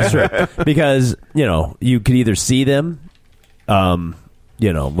 that's true. Because you could either see them,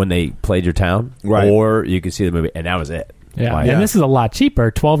 when they played your town, Right. or you could see the movie, and that was it. Yeah. Like, And this is a lot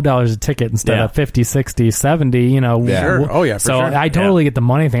cheaper, $12 a ticket instead Yeah. of 50, 60, 70, Yeah. Sure. Oh, yeah, for So sure. I totally get the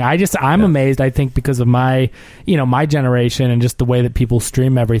money thing. I'm amazed, I think, because of my generation and just the way that people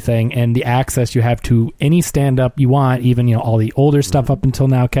stream everything and the access you have to any stand-up you want, even, all the older stuff up until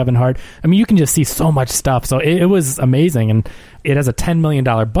now, Kevin Hart. I mean, you can just see so much stuff. So it was amazing. And it has a $10 million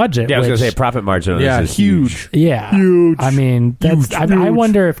budget. Yeah, I was going which- to say profit margin on Yeah, this is huge. Yeah. Huge. I mean, that's. I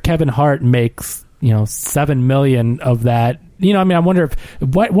wonder if Kevin Hart makes, $7 million of that. I wonder if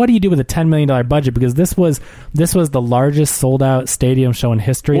what do you do with a $10 million budget? Because this was the largest sold out stadium show in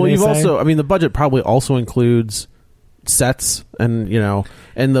history. Well, they you've say. also, the budget probably also includes sets and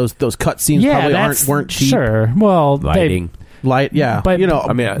and those cut scenes probably weren't cheap. Sure. Well, lighting. Light, yeah, But-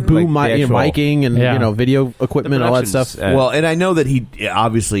 boom, like the actual- miking and Yeah. video equipment, all that stuff. Well, and I know that he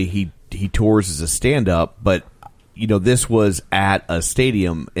obviously he tours as a stand-up, but this was at a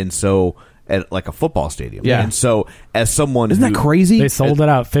stadium, and so at like a football stadium. Yeah. And so as someone Isn't that crazy? they sold it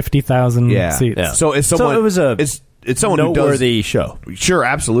out 50,000 Yeah. seats. Yeah. So as someone, So it was a it's someone who does noteworthy show. Sure,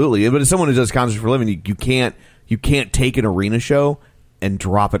 absolutely. But as someone who does concerts for a living, you can't take an arena show and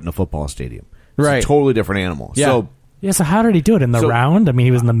drop it in a football stadium. It's Right. a totally different animal. Yeah. So Yeah. So how did he do it in the So- round? I mean,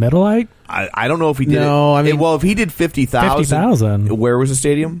 he was in the middle. I don't know if he did No, it. I mean- well, if he did 50,000, 50,000. where was the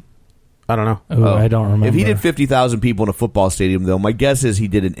stadium? I don't know. Oh, I don't remember. If he did 50,000 people in a football stadium, though, my guess is he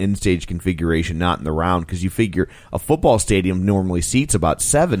did an in-stage configuration, not in the round, because you figure a football stadium normally seats about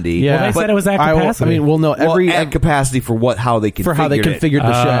 70. Yeah. Well, they but- said it was at capacity. at capacity for how they configured for how they configured the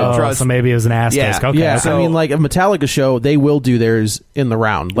Oh, show. Trust- so maybe it was an asterisk. Yeah. Okay. Yeah, So- a Metallica show, they will do theirs in the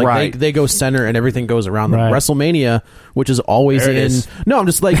round. Like Right. they go center and everything goes around. Right. WrestleMania, which is always There it in. is. No, I'm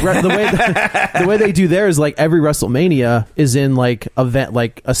just like the way the way they do theirs. Like every WrestleMania is in like event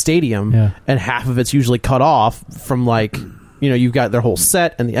like a stadium, Yeah. and half of it's usually cut off from like you've got their whole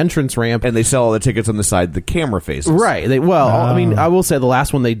set and the entrance ramp. and they sell all the tickets on the side the camera faces. Right. I will say the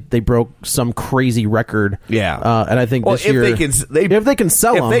last one they broke some crazy record. Yeah. And I think Well, this year if they can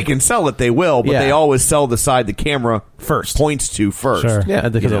sell them, they can sell it, they will. But Yeah. they always sell the side the camera First. points to first. Sure. yeah,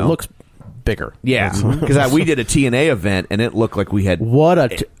 because You it know? looks bigger. Yeah, because we did a TNA event and it looked like we had Have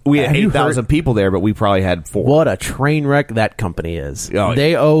you 8,000 heard- people there, but we probably had 4. What a train wreck that company is. Oh,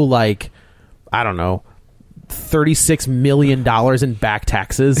 They owe like, I don't know, $36 million in back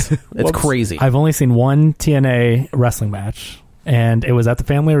taxes. It's crazy. I've only seen one TNA wrestling match. and it was at the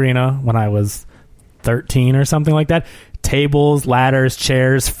Family Arena when I was 13 or something like that. Tables, ladders,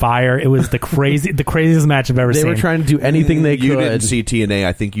 chairs, fire. It was the craziest match I've ever seen. They were trying to do anything they could. You didn't see TNA.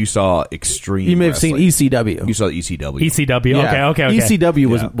 I think you saw Extreme. You may have Wrestling. seen ECW. You saw ECW. ECW. Yeah. Okay. ECW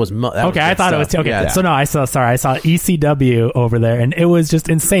was Yeah. that Okay, was I thought it was stuff. okay. Yeah. So no, I saw ECW over there, and it was just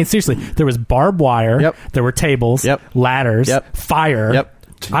insane. Seriously, there was barbed wire. Yep. There were tables. Yep. Ladders. Yep. Fire. Yep.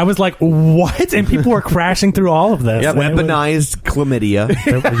 I was like, what? And people were crashing through all of this. Yep. And it was- Weaponized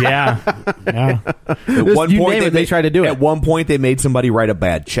chlamydia. yeah. At one you point, name it, they tried to do it. At one point, they made somebody write a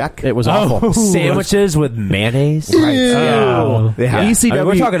bad check. It was awful. Sandwiches with mayonnaise. Oh. They had ECW. I mean,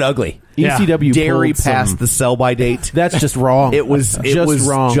 we're talking ugly. Yeah. ECW dairy pulled past some- the sell-by date. That's just wrong. It was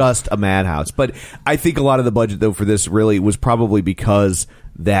wrong. just a madhouse. But I think a lot of the budget though for this really was probably because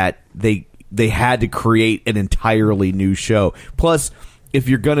that they had to create an entirely new show. Plus, if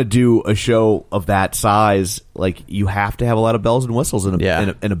you're gonna do a show of that size, like you have to have a lot of bells and whistles in a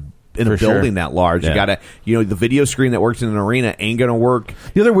Yeah. in a For sure. building that large. Yeah. You gotta, the video screen that works in an arena ain't gonna work.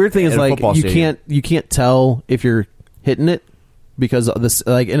 The other weird thing is at a like football stadium. you can't tell if you're hitting it because of this,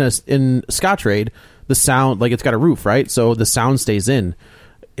 like in Scottrade, the sound, like it's got a roof, right? So the sound stays in.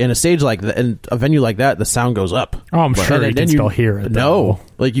 In a stage like that, in a venue like that, the sound goes up. Oh, I'm sure you can still hear it, No, though.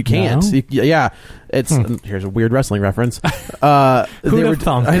 like you can't. No? Yeah, it's here's a weird wrestling reference. Who'd They have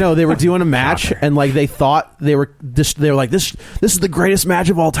thunk? I know they were doing a match, and like they thought they were like this is the greatest match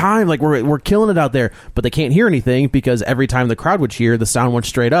of all time. Like we're killing it out there, but they can't hear anything because every time the crowd would cheer, the sound went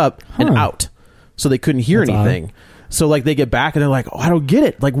straight up and out, so they couldn't hear That's anything. So like they get back and they're like, oh, I don't get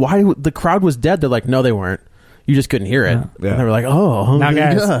it. Like why the crowd was dead? They're like, no, they weren't. You just couldn't hear it. Yeah. And they were like, oh, Now,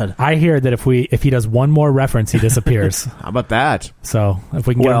 guys, good. I hear that if he does one more reference, he disappears. How about that? So if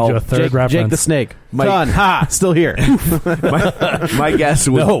we can get him to a third reference, Jake the Snake. Mike- Done. Ha! Still here. My guess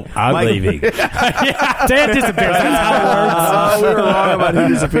was No, I'm my- leaving. yeah, Dan disappears. That's how it works. We were wrong about who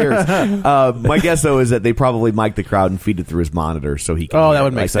disappears. My guess though is that they probably mic the crowd and feed it through his monitor so he can. Oh, hear that it.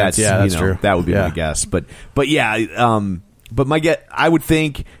 would make sense. Yeah, that's true. That would be Yeah. my guess. But yeah. But my guess, I would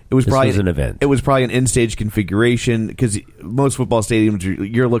think it was This probably was an event. It was probably an in-stage configuration because most football stadiums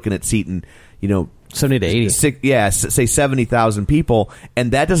you're looking at seating, 70 to 80. say 70,000 people,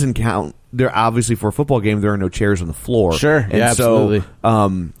 and that doesn't count. There obviously for a football game there are no chairs on the floor. Sure, and yeah, absolutely.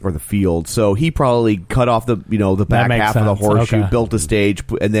 So, or the field. So he probably cut off the the back makes half of the sense. horseshoe, Okay. built a stage,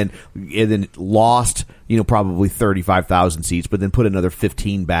 and then lost probably 35,000 seats, but then put another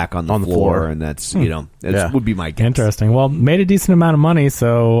 15 back on the floor, and that's that Yeah. would be my guess. Interesting. Well, made a decent amount of money,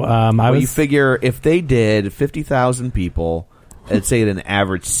 so Well, you figure if they did 50,000 people. I'd say at an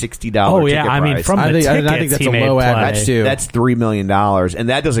average $60 Oh, yeah, ticket I mean, price. from I the think tickets, that's he a made low plenty. average too. That's $3 million, and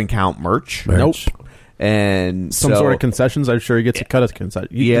that doesn't count merch. Nope. And Some so- sort of concessions. I'm sure he gets a cut of concession.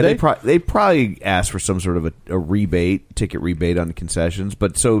 Yeah, they probably asked for some sort of a rebate, ticket rebate on the concessions.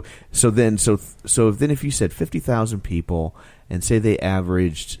 But so then if you said 50,000 people and say they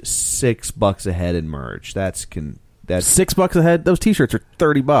averaged $6 a head in merch, that's $6 a head. Those T-shirts are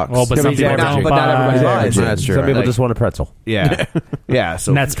 $30. Well, but some people don't but not everybody buy. buys it. That's true. Some people Like- just want a pretzel. Yeah, yeah.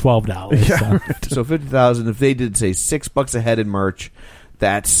 So And that's $12. So. so 50,000. If they did say $6 a head in merch,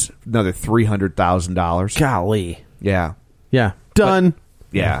 that's another $300,000. Golly. Yeah, Yeah. Done.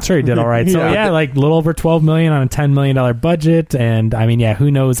 yeah. Sure, he did all right. So Yeah. like a little over $12 million on a $10 million budget, and I mean, who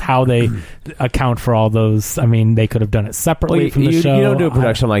knows how they account for all those? I mean, they could have done it separately from the show. You don't do a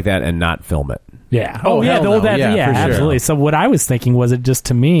production like that and not film it. Yeah. Oh, yeah. hell Well, no. that, Yeah, yeah, for sure. absolutely. So what I was thinking was, it just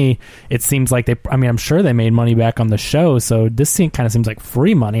to me, it seems like I'm sure they made money back on the show. So this kind of seems like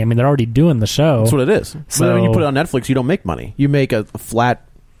free money. I mean, they're already doing the show. That's what it is. So- But when you put it on Netflix, you don't make money. You make a flat.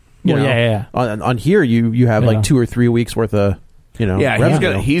 You Well, know, yeah. On here, you have Yeah. like 2 or 3 weeks worth of Yeah,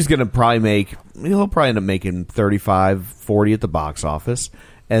 revenue. he's gonna probably he'll probably end up making 35, 40 at the box office,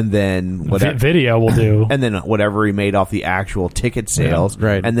 and then whatever Video will do. and then whatever he made off the actual ticket sales, Yeah,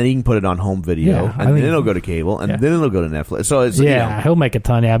 right. And then he can put it on home video, Yeah, I and mean- then it'll go to cable, and Yeah. then it'll go to Netflix. So it's Yeah, he'll make a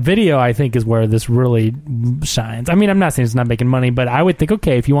ton. Yeah, video I think is where this really shines. I mean, I'm not saying it's not making money, but I would think,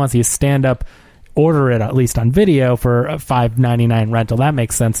 okay, if you want to see a stand-up, order it at least on video for a $5.99 rental. That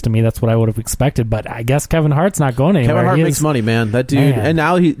makes sense to me. That's what I would have expected. But I guess Kevin Hart's not going anywhere. Kevin Hart He makes is- money, man. That dude, Man.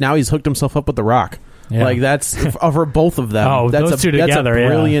 and now he's hooked himself up with The Rock. Yeah. Like that's for both of them. Oh, that's those two that's together, a yeah.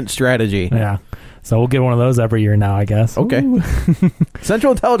 brilliant strategy. Yeah. So we'll get one of those every year now, I guess. Okay. Ooh.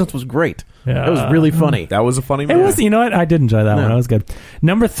 Central Intelligence was great. Yeah. It was really funny. that was a funny It movie. was, you know what? I did enjoy that one. That was good.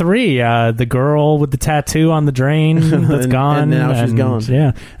 Number 3, the girl with the tattoo on the drain that's And- gone. and now she's gone.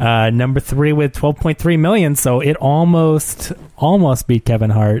 Yeah. Number 3 with $12.3 million. So it almost beat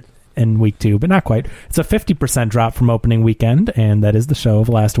Kevin Hart in week 2, but not quite. It's a 50% drop from opening weekend, and that is the show of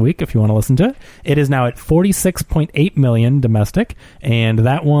last week if you want to listen to it. It is now at $46.8 million domestic, and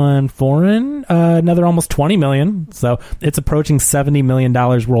that one foreign, another almost $20 million. So it's approaching $70 million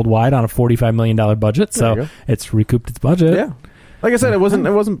worldwide on a $45 million budget. So it's recouped its budget. Yeah. Like I said, it wasn't.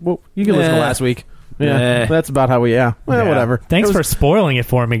 Well, you can listen to last week. Yeah, that's about how we. Yeah, well, whatever. Thanks for spoiling it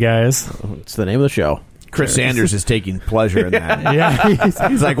for me, guys. It's the name of the show. Chris Sanders is taking pleasure in that. Yeah,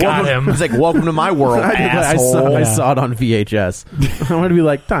 he's like, welcome to my world, asshole. I saw it on VHS. I want to be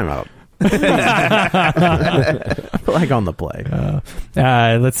like, time out. Like on the play.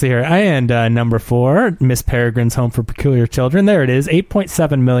 Let's see here. And number 4, Miss Peregrine's Home for Peculiar Children. There it is,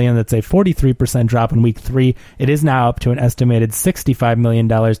 $8.7 million. That's a 43% drop in week 3. It is now up to an estimated $65 million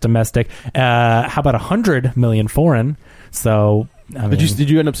domestic. How about $100 million foreign? So. I mean, did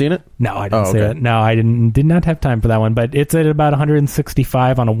you end up seeing it? No, I didn't see it. No, I did not have time for that one. But it's at about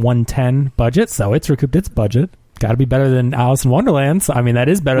 165 on a 110 budget, so it's recouped its budget. Got to be better than Alice in Wonderland. So, I mean, that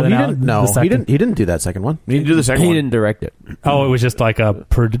is better than Alice. No, he didn't do that second one. He didn't do the second one. He didn't direct it. Oh, it was just like a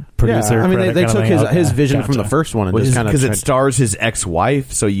producer. Yeah, I mean, they took his vision from the first one and just kind of because it stars his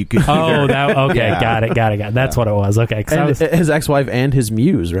ex-wife, so you could. Oh, got it. That's what it was. Okay, and his ex-wife and his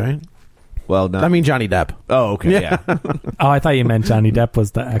muse, right? Well, no. I mean Johnny Depp. Oh, okay, yeah. Oh, I thought you meant Johnny Depp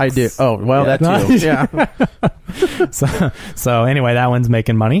was the ex. I do. Oh, well, that too. Yeah. So anyway, that one's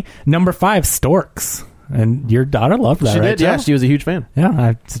making money. Number 5, Storks. And your daughter loved that, she right? Did, yeah. She was a huge fan. Yeah,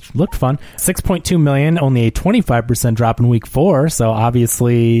 it looked fun. $6.2 million, only a 25% drop in week 4. So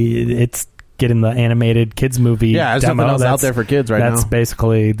obviously, it's getting the animated kids movie. Yeah, there's demo. nothing else out there for kids right now. That's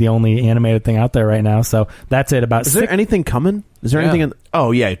basically the only animated thing out there right now. So that's it. Is there anything coming? Is there anything?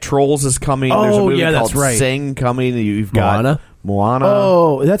 Oh yeah, Trolls is coming. Oh, There's a movie yeah, called that's right. Sing coming. You've got Moana.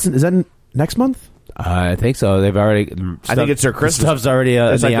 Oh, is that next month? I think so. They've already. I think it's their Christmas. Stuff's already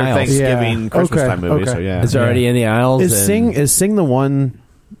it's in like the their aisles. Thanksgiving Christmas time movie. So yeah, it's already in the aisles. Is Sing the one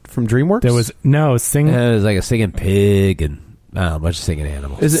from DreamWorks? There was Sing. It was like a singing pig and a bunch of singing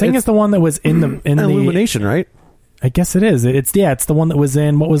animals. Sing is the one that was in the Illumination, right? I guess it is. It's the one that was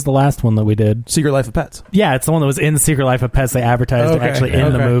in. What was the last one that we did? Secret Life of Pets. Yeah, it's the one that was in Secret Life of Pets. They advertised it actually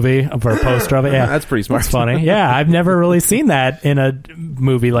in the movie for a poster of it. Yeah, that's pretty smart. It's funny. Yeah, I've never really seen that in a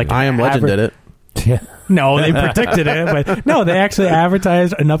movie like I Am Legend did it. Yeah. No, they predicted it, but no, they actually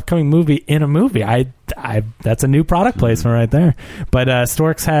advertised an upcoming movie in a movie. That's a new product placement right there. But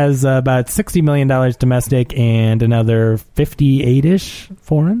Storks has about $60 million domestic and another 58-ish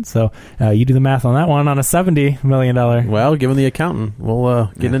foreign. So you do the math on that one on a $70 million. Well, given the accountant,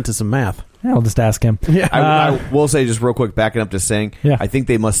 we'll get into some math. Yeah, I'll just ask him. Yeah, I will say just real quick, backing up to Sing, I think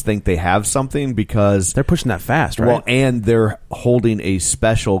they must think they have something because they're pushing that fast, right? Well, and they're holding a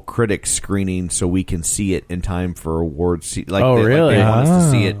special critic screening so we can see it in time for awards. Like, really? They want us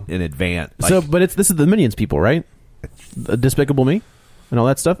to see it in advance. So, but this is the Minions people, right? Despicable Me and all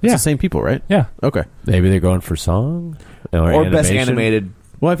that stuff. It's the same people, right? Yeah. Okay. Maybe they're going for song or best animated.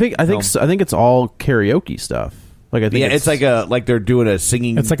 Well, I think it's all karaoke stuff. Like I think it's like they're doing a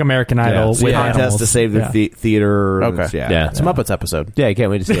singing. It's like American Idol with contest animals. to save their theater. Okay, it's a Muppets episode. Yeah, I can't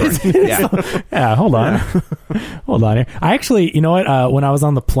wait to see it. Yeah, hold on, hold on here. I actually, you know what? When I was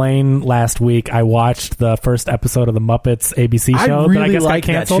on the plane last week, I watched the first episode of the Muppets ABC show. I really that I guess liked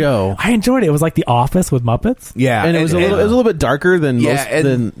got canceled. that show. I enjoyed it. It was like The Office with Muppets. Yeah, and it was a little bit darker than most.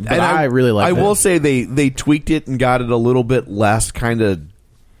 But I really liked it. I will say they tweaked it and got it a little bit less kind of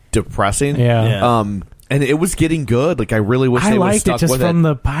depressing. Yeah. And it was getting good. Like I really wish they would have stuck it just with from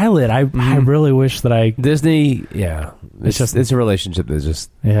the pilot. I really wish that Disney. Yeah, it's a relationship that's just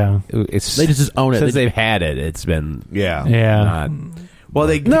It's they just own it since they've had it. It's been not, well,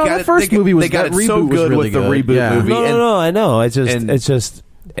 the first movie was they got that it so reboot was good really with the good. reboot movie. No, I know. It's just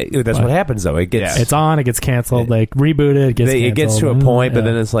that's what happens though. It gets it's on, it gets canceled, like rebooted, it gets to a point, but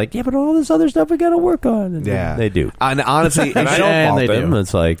then it's like, but all this other stuff we got to work on. And they do. And honestly, and I don't fault them.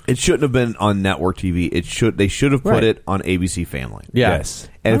 It's like it shouldn't have been on network TV. They should have put it on ABC Family. Yes.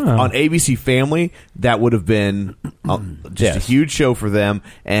 And if on ABC Family, that would have been just a huge show for them,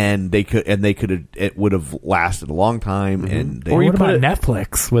 and it would have lasted a long time. And or what about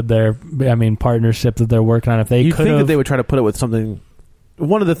Netflix with their partnership that they're working on? If they you'd think that they would try to put it with something.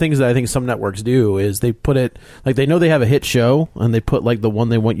 One of the things that I think some networks do is they put it like they know they have a hit show and they put like the one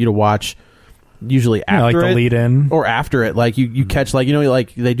they want you to watch usually after like the lead in or after it. Like you catch like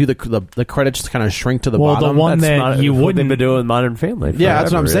like they do the credits kind of shrink to the bottom. The one that's that you wouldn't be doing with Modern Family. Yeah,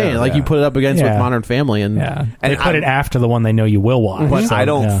 that's what I'm saying. Like you put it up against with Modern Family and they put it after the one they know you will watch. But I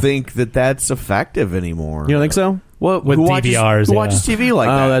don't think that that's effective anymore. You don't think so? Well, with who watches, DVRs. who yeah. watches TV like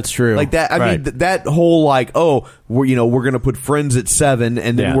Oh, that? that's true. Like that. I Right. mean, that whole like, oh, we're gonna put Friends at 7,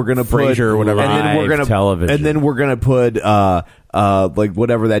 and then Yeah. we're gonna put Frasier or whatever. and then we're Live gonna television. and then we're gonna put like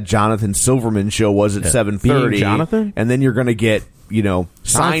whatever that Jonathan Silverman show was at 7:30. Being Jonathan? And then you're gonna get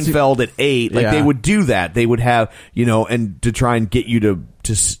Seinfeld at 8. Like Yeah. they would do that. They would have and to try and get you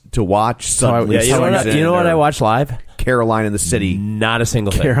to watch suddenly. Yeah, you know what I watch live? Caroline in the City. Not a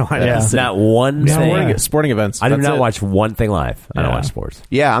single thing. Carolina. Yeah. Not one Yeah. thing. Sporting events. I do That's not it. watch one thing live. I don't Yeah. watch sports.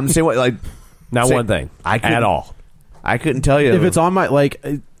 Yeah, I'm the same way. Like Not Say- one thing. I couldn't- at all. I couldn't tell you If it's on my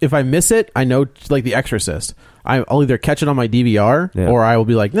if I miss it, I know like The Exorcist. I'll either catch it on my DVR Yeah. or I will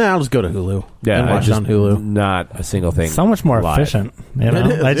be like, I'll just go to Hulu and I watch it on Hulu. Not a single thing. So much more live. efficient. You know? It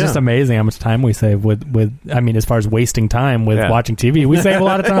is, That's just yeah. amazing how much time we save with. I mean, as far as wasting time with Yeah. watching TV, we save a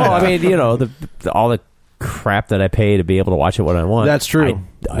lot of time. Well, I mean, all the crap that I pay to be able to watch it when I want. That's true.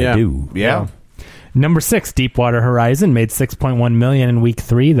 I Yeah. do. yeah. Number 6, Deepwater Horizon made $6.1 million in week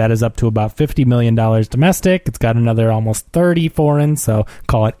 3. That is up to about $50 million domestic. It's got another almost 30 foreign, so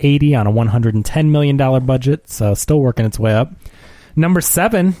call it 80 on a $110 million budget. So still working its way up. Number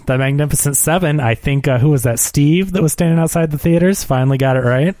 7, The Magnificent Seven. I think who was that? Steve that was standing outside the theaters finally got it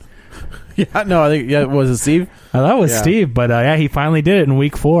right. Yeah, no, I think was it Steve? That was Yeah. Steve, but he finally did it in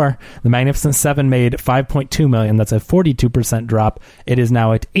week 4. The Magnificent Seven made $5.2 million. That's a 42% drop. It is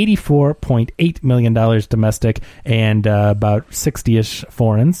now at $84.8 million domestic and about 60-ish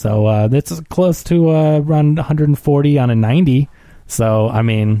foreign. So that's close to around 140 on a 90. So, I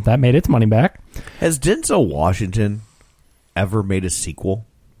mean, that made its money back. Has Denzel Washington ever made a sequel?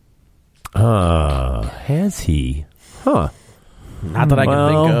 Has he? Huh. Not that I can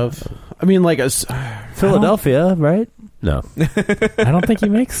Well- think of. I mean, like Philadelphia, right? No. I don't think he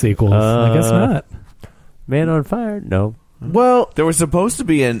makes sequels. I guess not. Man on Fire? No. well, There was supposed to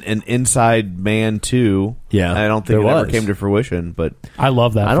be an Inside Man 2. Yeah, I don't think there it ever was. came to fruition, but I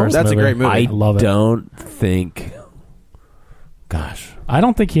love that I don't- first that's a movie. great movie. I love it. Don't think. Gosh. I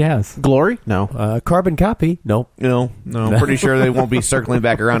don't think he has. Glory? No. Carbon Copy? Nope. no, I'm pretty sure they won't be circling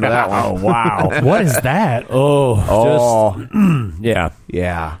back around to that one. Wow. What is that? Yeah.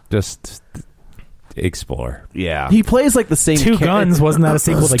 Yeah, Just explore. yeah. He plays like the same Two Guns. Wasn't that a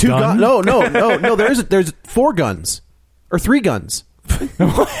sequel to Two Gun? No. There's 4 guns or 3 guns.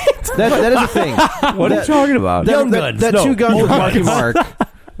 What? That is a thing. What are you talking about? That 2 guns with Marky Mark.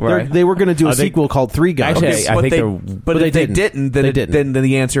 Right. They were going to do a they- sequel called 3 Guns. Actually, I but think they, they're- but if they didn't, then They didn't. then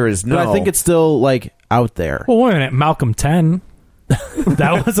the answer is no. But I think it's still like out there. Well, wait a minute. Malcolm 10.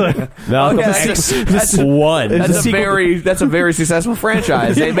 That was a... No, Okay, that's one. That's a very successful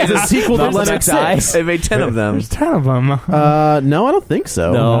franchise. They made a sequel to Malcolm Lennox X. 6. They made 10 of them. There's 10 of them. No, I don't think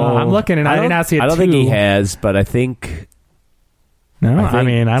so. No. I'm looking and I did not see a I don't think 2. he has, but I think. No, I think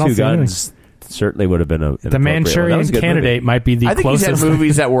mean, I don't Two see anything. Guns certainly would have been a. The Manchurian Candidate might be the I think he's closest. had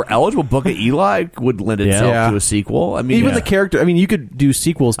movies that were eligible. Book of Eli would lend itself Yeah. to a sequel. I mean, Even Yeah. the character. I mean, you could do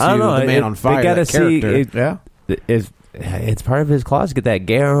sequels to I don't know. The Man on Fire. They gotta that character. see. It's part of his clause. Get that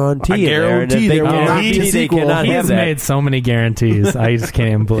guarantee. I in there, and if guarantee they there will cannot- not be a they sequel. cannot He have has that. made so many guarantees. I just can't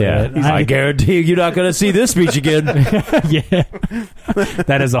even believe Yeah, it. I guarantee you're not going to see this speech again. Yeah.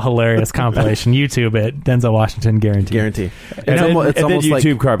 That is a hilarious compilation. YouTube it. Denzel Washington guarantee. Guarantee. And then, it's and then almost like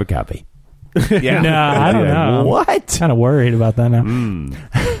YouTube Carbon Copy. Yeah. No, I don't know. What? Kind of worried about that now.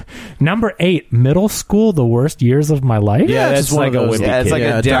 Number 8, Middle School: The Worst Years of My Life. Yeah, that's just one like of a those. wimpy Yeah, it's kid. like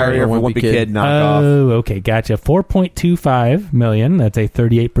Yeah, a Diary of a Wimpy Kid knockoff. Oh, okay, gotcha. 4.25 million. That's a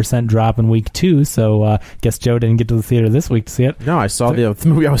 38% drop in week 2. So, guess Joe didn't get to the theater this week to see it. No, I saw the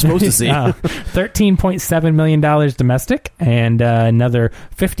movie I was supposed to see. $13.7 million domestic and another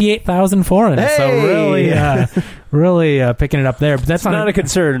 58,000 foreign. So Hey! really picking it up there. But that's It's not a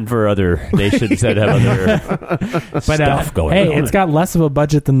concern for other nations that have other stuff going hey, on. it's got less of a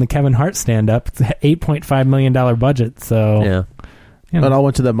budget than the Kevin Hart stand-up. It's an $8.5 million budget. So Yeah. you know. It all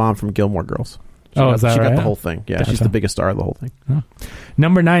went to the mom from Gilmore Girls. She Oh, got, is that she got right? the whole thing. Yeah, Gotcha. she's the biggest star of the whole thing.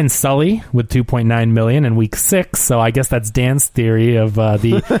 Number 9, Sully with 2.9 million in week 6. So I guess that's Dan's theory of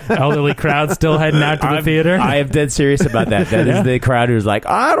the elderly crowd still heading out to the theater. I am dead serious about that. That is the crowd who's like,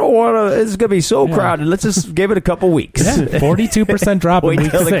 I don't want to. It's going to be so crowded. Let's just give it a couple weeks. Yeah, 42% drop in Wait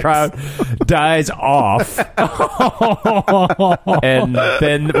week till 6. the crowd dies off, and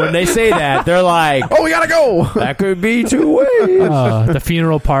then when they say that, they're like, Oh, we gotta go. "That could be 2 ways." The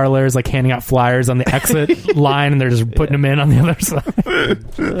funeral parlors like handing out flyers wires on the exit line, and they're just putting them in on the other side.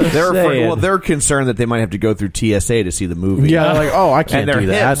 They're concerned that they might have to go through TSA to see the movie. Yeah, like, oh, I can't and their do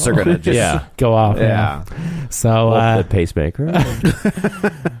that. hips are going to just Go off. Yeah. So the pacemaker.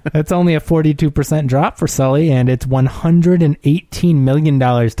 it's only a 42% drop for Sully, and it's $118 million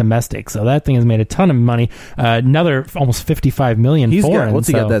domestic. So that thing has made a ton of money. Another almost $55 million foreign.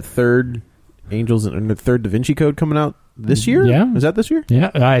 He got that third Angels and the third Da Vinci Code coming out this year? Yeah. Is that this year?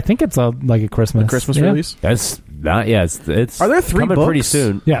 Yeah, I think it's like a Christmas release? That's not. Yeah, it's. Are there 3 coming books? pretty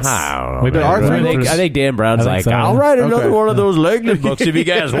soon? Yes. I don't know. Wait, there are 3 I books? think Dan Brown's I think like, so. I'll write another Okay. one of those Legend books if you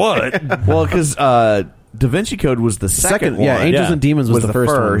guys want it. Well, because Da Vinci Code was the second one. Yeah, Angels Yeah. and Demons was the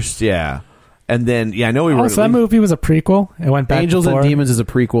first one. Yeah. And then, I know we were... Also, that movie was a prequel. It went back Angels before. and Demons is a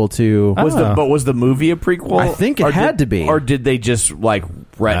prequel to... Was the movie a prequel? I think it had to be. Or did they just, like,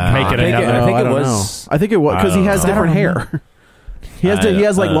 Make it I think I it don't was. know. I think it was because he has different hair. He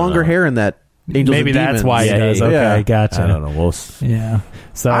has like longer hair in that Angels Maybe and Demons. that's why he does. Okay, Yeah. gotcha. I don't know. We'll see. Yeah.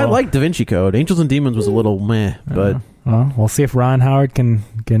 So I like Da Vinci Code. Angels and Demons was a little meh, but Well, we'll see if Ron Howard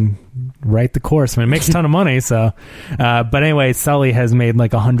can write the course. I mean, it makes a ton of money. So, but anyway, Sully has made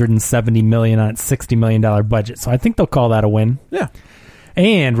like $170 million on its $60 million budget. So I think they'll call that a win. yeah.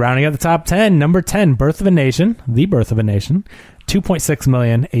 And rounding out the top 10, number 10, Birth of a Nation, The Birth of a Nation, $2.6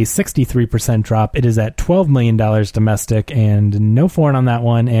 million, a 63% drop. It is at $12 million domestic, and no foreign on that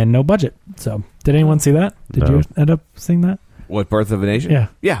one, and no budget. So, did anyone see that? Did No. you end up seeing that? What, Birth of a Nation? Yeah.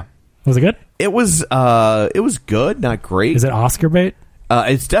 Yeah. Was it good? It was good, not great. Is it Oscar bait?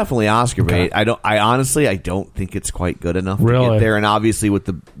 It's definitely Oscar bait. I honestly don't think it's quite good enough to Really? get there. And obviously with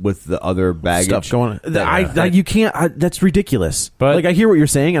the other baggage Stuff going on. that- You can't. That's ridiculous. But- like I hear what you're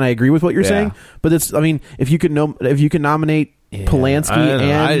saying, and I agree with what you're Yeah. saying. But it's. I mean, if you could nominate Polanski I don't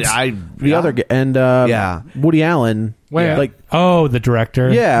know. and the yeah. other and Yeah. Woody Allen, like the director.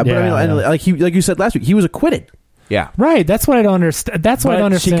 yeah, but I mean, and like you said last week, he was acquitted. Yeah. Right. That's what I don't understand. That's what I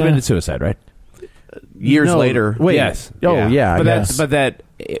don't But she understand. committed suicide, right? Years No, later. Wait. Yes. Oh yeah. But I guess. that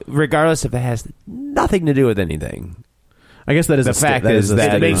regardless if it has nothing to do with anything, I guess that is the a fact that is a that It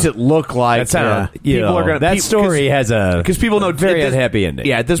stigma. makes it look like that's how people are going to that story has a because people know very at this- unhappy ending.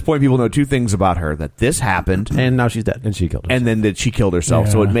 Yeah, at this point, people know two things about her: that this happened, and now she's dead. and she killed herself. and then that she killed herself.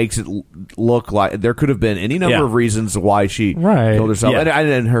 So Yeah. it makes it look like there could have been any number Yeah. of reasons why she Right. killed herself. Yeah.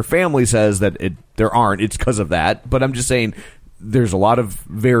 And her family says that there aren't. It's because of that. But I'm just saying. There's a lot of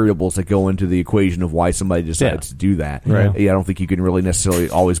variables that go into the equation of why somebody decides to do that. Right. Yeah, I don't think you can really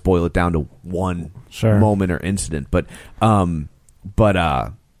necessarily always boil it down to one moment or incident. But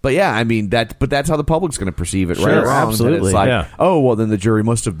yeah, I mean that's how the public's going to perceive it, right? Sure, or wrong. absolutely. That it's like, Yeah. oh well, then the jury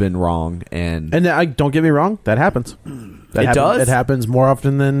must have been wrong, and Don't get me wrong, that happens. does? It happens more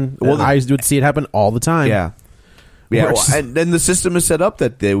often than I would see it happen all the time. yeah. Yeah, Worse. well, and then the system is set up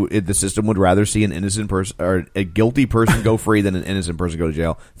that the system would rather see an innocent person or a guilty person go free than an innocent person go to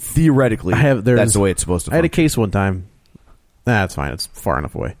jail. Theoretically, that's the way it's supposed to. I had a function. case one time. That's fine. It's far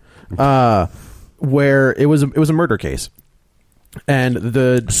enough away. Where it was a murder case, and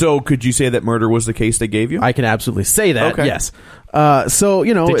So, could you say that murder was the case they gave you? I can absolutely say that. Okay. Yes. So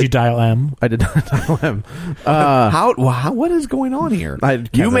Did you dial M? I did not tell him. What is going on here? I-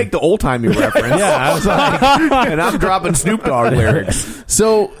 You make the old timey reference. Yeah, I was like, and I'm dropping Snoop Dogg lyrics.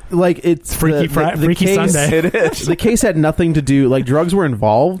 So like it's Freaky Freaky case, Sunday. It is. The case had nothing to do. Like drugs were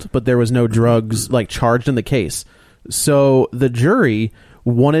involved, but there was no drugs like charged in the case. So the jury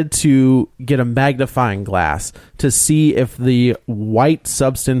wanted to get a magnifying glass to see if the white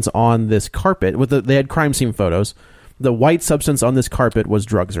substance on this carpet they had crime scene photos. The white substance on this carpet was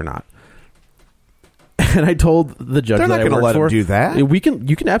drugs or not. And I told the judge They're not that I gonna worked let 'em for, do that.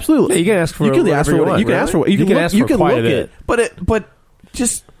 You can absolutely. Yeah, you can ask for you can ask whatever for you what- want, you can ask for what- really. you can ask you for can quite look a at. bit. But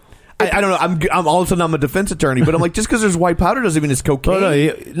just. I don't know. I'm all of a sudden I'm a defense attorney, but I'm like just because there's white powder doesn't mean it's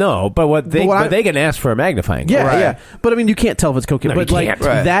cocaine. But what they can ask for a magnifying glass. Yeah, Right. yeah. But I mean, you can't tell if it's cocaine. No, but you like can't.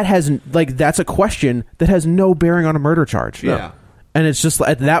 Right. that has that's a question that has no bearing on a murder charge. Yeah. And it's just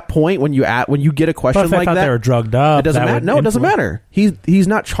at that point when you get a But question if I like thought that, they were drugged up, it doesn't that matter. would No, it doesn't influence- matter. He's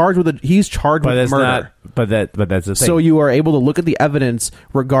not charged with he's charged But with that's murder. not. But that's the thing. So you are able to look at the evidence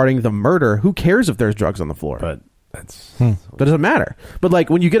regarding the murder. Who cares if there's drugs on the floor? But that's. That doesn't matter. But like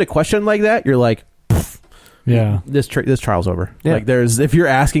when you get a question like that, you're like, Yeah. this trial's over. Yeah. Like if you're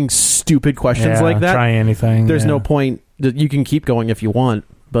asking stupid questions Yeah, like that, try anything. there's yeah. no point. You can keep going if you want,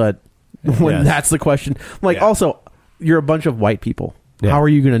 but when Yes. that's the question, like Yeah. also you're a bunch of white people. How are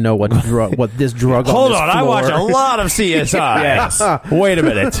you going to know what this drug? Hold on, on, this I watch floor- a lot of CSI. Yes. Wait a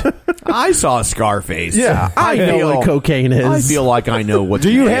minute. I saw Scarface. Yeah, I know what cocaine is. I feel like I know what.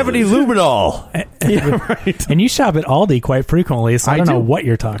 Do you have any luminol? Yeah, right. And you shop at Aldi quite frequently, so I don't do. know what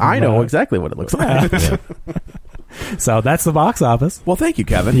you're talking about. I know exactly what it looks like. So that's the box office. Well, thank you,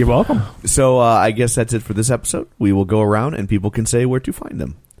 Kevin. You're welcome. So I guess that's it for this episode. We will go around and people can say where to find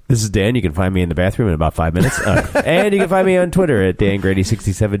them. This is Dan. You can find me in the bathroom in about 5 minutes. And you can find me on Twitter at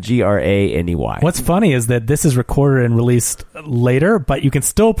DanGrady67, GRANEY. What's funny is that this is recorded and released later, but you can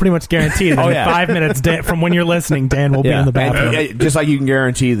still pretty much guarantee that in 5 minutes from when you're listening, Dan will be in the bathroom. And, just like you can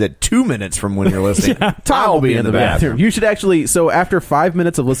guarantee that 2 minutes from when you're listening, Tom will be in the bathroom. You should actually. So after 5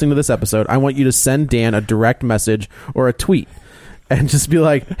 minutes of listening to this episode, I want you to send Dan a direct message or a tweet. And just be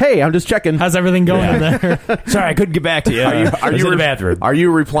like, "Hey, I'm just checking. How's everything going in there?" Sorry, I couldn't get back to you. Are you in the bathroom? Are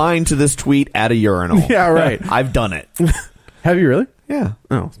you replying to this tweet at a urinal? Yeah, right. I've done it. Have you really? Yeah.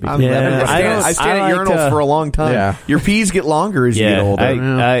 Oh, I I stand at like urinals for a long time. Yeah. Your pees get longer as you get older.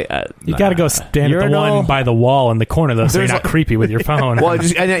 You got to go stand at the Urinal. one by the wall in the corner, though, so you're not creepy with your phone. Well,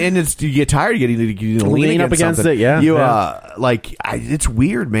 and it's, you get tired of getting to lean up against something. it, yeah. You Yeah. it's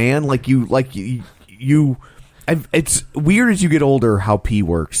weird, man. It's weird as you get older how pee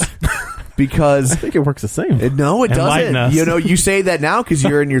works. Because I think it works the same. No, it Enlighten doesn't. us. You know, you say that now because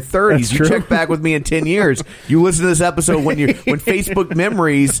you're in your 30s. That's You true. check back with me in 10 years. You listen to this episode when Facebook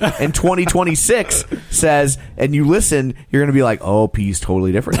Memories in 2026 says, and you listen, you're going to be like, "Oh, pee's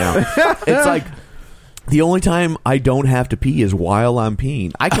totally different now." It's like the only time I don't have to pee is while I'm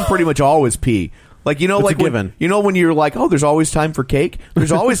peeing. I can pretty much always pee. Like, you know, It's like a given. when you're like, "Oh, there's always time for cake."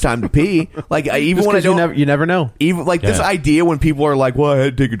 There's always time to pee. Like even Just when I 'cause don't, you never know. even like this idea when people are like, "Well, I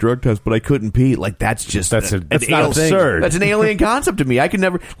had to take a drug test, but I couldn't pee." Like that's just That's an not absurd. That's an alien concept to me. I could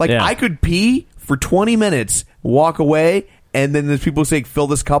never I could pee for 20 minutes, walk away, and then there's people saying, "Fill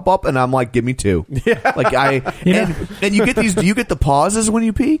this cup up," and I'm like, "Give me 2." Yeah. Like and you get these. Do you get the pauses when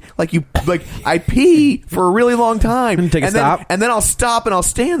you pee? I pee for a really long time, Take a stop. and then I'll stop and I'll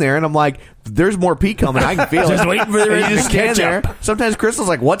stand there, and I'm like, "There's more pee coming. I can feel it." Just waiting for the And you just stand there. Sometimes Crystal's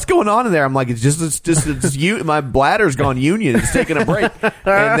like, "What's going on in there?" I'm like, "It's just you. My bladder's gone union. It's taking a break."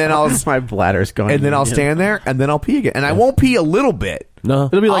 And then My bladder's going. and then I'll union. stand there, and then I'll pee again, and I won't pee a little bit. No.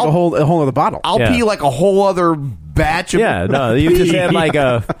 It'll be like a whole other bottle. I'll Yeah. pee like a whole other batch of Yeah, no, you just had like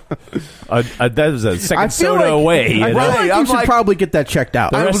that was a second soda away. You I feel know? like you I'm should like- probably get that checked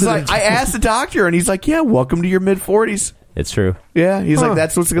out. I was like, I asked the doctor, and he's like, "Yeah, welcome to your mid 40s." It's true. Yeah, he's like,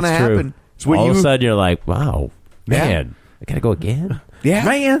 "That's what's going to It's true. happen." It's what All you, of a sudden, you're like, wow, Yeah. man, I gotta go again. yeah,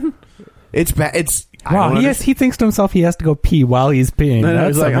 man. it's bad. It's I Wow, don't he thinks to himself he has to go pee while he's peeing. And I That's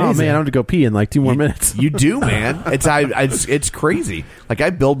was like, "Oh amazing. man, I'm going to go pee in like 2 more minutes." You do, man. It's crazy. Like I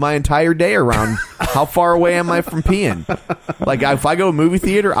build my entire day around how far away am I from peeing. Like if I go to a movie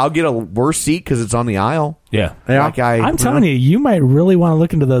theater, I'll get a worse seat because it's on the aisle. Yeah. Yeah. Like I'm telling you might really want to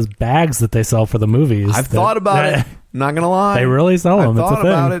look into those bags that they sell for the movies. I've thought about it. I'm not gonna lie. They really sell them. I It's a thought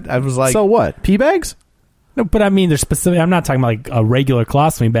thing. about it. I was like, So what? Pee bags? No, but I mean, they're specific. I'm not talking about like a regular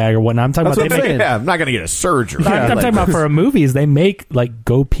colostomy bag or whatnot. I'm talking That's about what they I'm make. saying. yeah, I'm not gonna get a surgery. I'm talking about for movies. They make like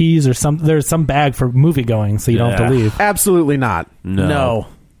Go Peas or some. There's some bag for movie going, so you don't have to leave. Absolutely not. No.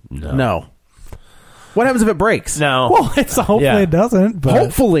 No. What happens if it breaks? No. Well, it's hopefully Yeah. it doesn't. But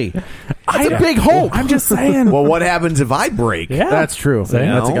Hopefully. That's a big hope. I'm just saying. Well, what happens if I break? yeah, That's true. See?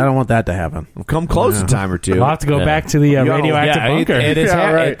 I don't want that to happen. Come close a time or two. We'll have to go Yeah. back to the radioactive bunker. It is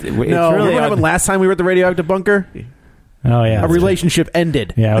Yeah, right. it's No, really remember what happened last time we were at the radioactive bunker? Oh yeah, A relationship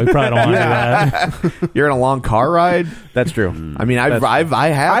ended. Yeah, we probably don't want to do that. You're in a long car ride. That's true. I mean, I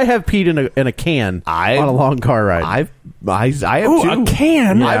have peed in a can I- on a long car ride. I have Ooh, too. a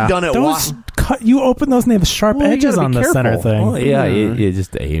can. I've done it. Those cut. You open those and they have sharp Well, you edges gotta on be the center careful. thing. Well, yeah, you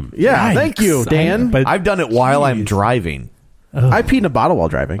just aim. yeah, Yikes. thank you, Dan. But I've done it while I'm driving. I peed in a bottle while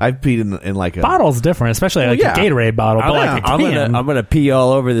driving. I've peed in like a bottle's different, especially like yeah. a Gatorade bottle. But like a I'm can. gonna pee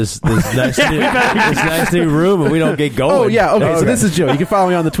all over this nice new room, and we don't get going. Oh yeah, okay. So this is Joe. You can follow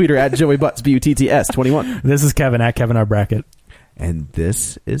me on the Twitter at Joey Butts BUTTS21. This is Kevin at Kevin R. Brackett. And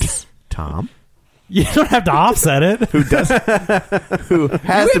this is Tom, You don't have to offset it. who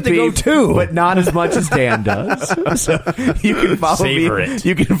has to pee too, but not as much as Dan does. So you can follow Savor me. it.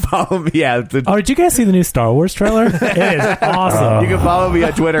 You can follow me. Yeah. Oh, did you guys see the new Star Wars trailer? It is awesome. You can follow me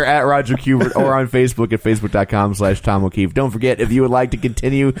on Twitter at Roger Kubert or on Facebook at facebook.com/Tom O'Keefe. Don't forget, if you would like to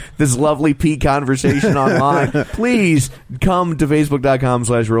continue this lovely pee conversation online, please come to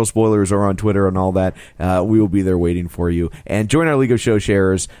facebook.com/Real Spoilers or on Twitter and all that. We will be there waiting for you. And join our League of Show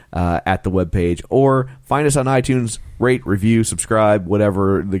Sharers at the webpage or find us on iTunes, rate, review, subscribe,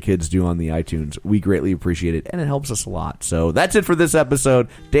 whatever the kids do on the iTunes. We greatly appreciate it, and it helps us a lot. So that's it for this episode.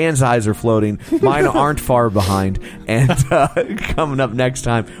 Dan's eyes are floating. Mine aren't far behind. And coming up next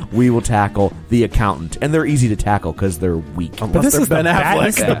time, we will tackle The Accountant. And they're easy to tackle because they're weak. But this is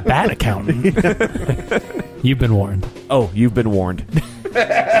the bad accountant. You've been warned. Oh, you've been warned.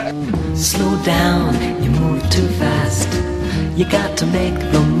 Slow down, you move too fast. You got to make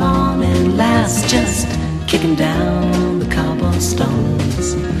the morning last. Just kicking down the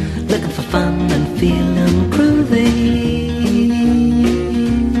cobblestones, looking for fun and feeling groovy.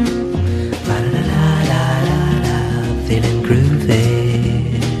 La-da-da-da-da-da, feeling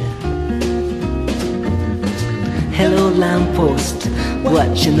groovy. Hello lamppost,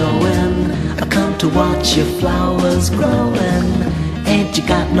 what you knowin'? I come to watch your flowers growin'. Ain't you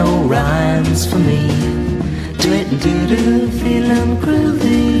got no rhymes for me? Do it and do-do, feeling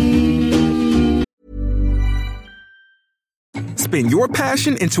groovy. Spin your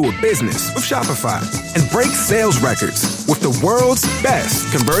passion into a business with Shopify and break sales records with the world's best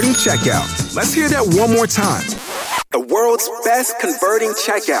converting checkout. Let's hear that one more time. The world's best converting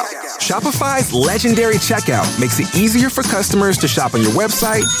checkout. Shopify's legendary checkout makes it easier for customers to shop on your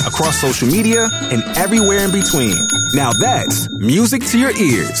website, across social media, and everywhere in between. Now that's music to your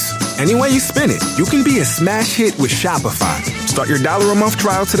ears. Any way you spin it, you can be a smash hit with Shopify. Start your $1 a month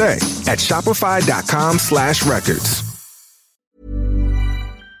trial today at shopify.com/records.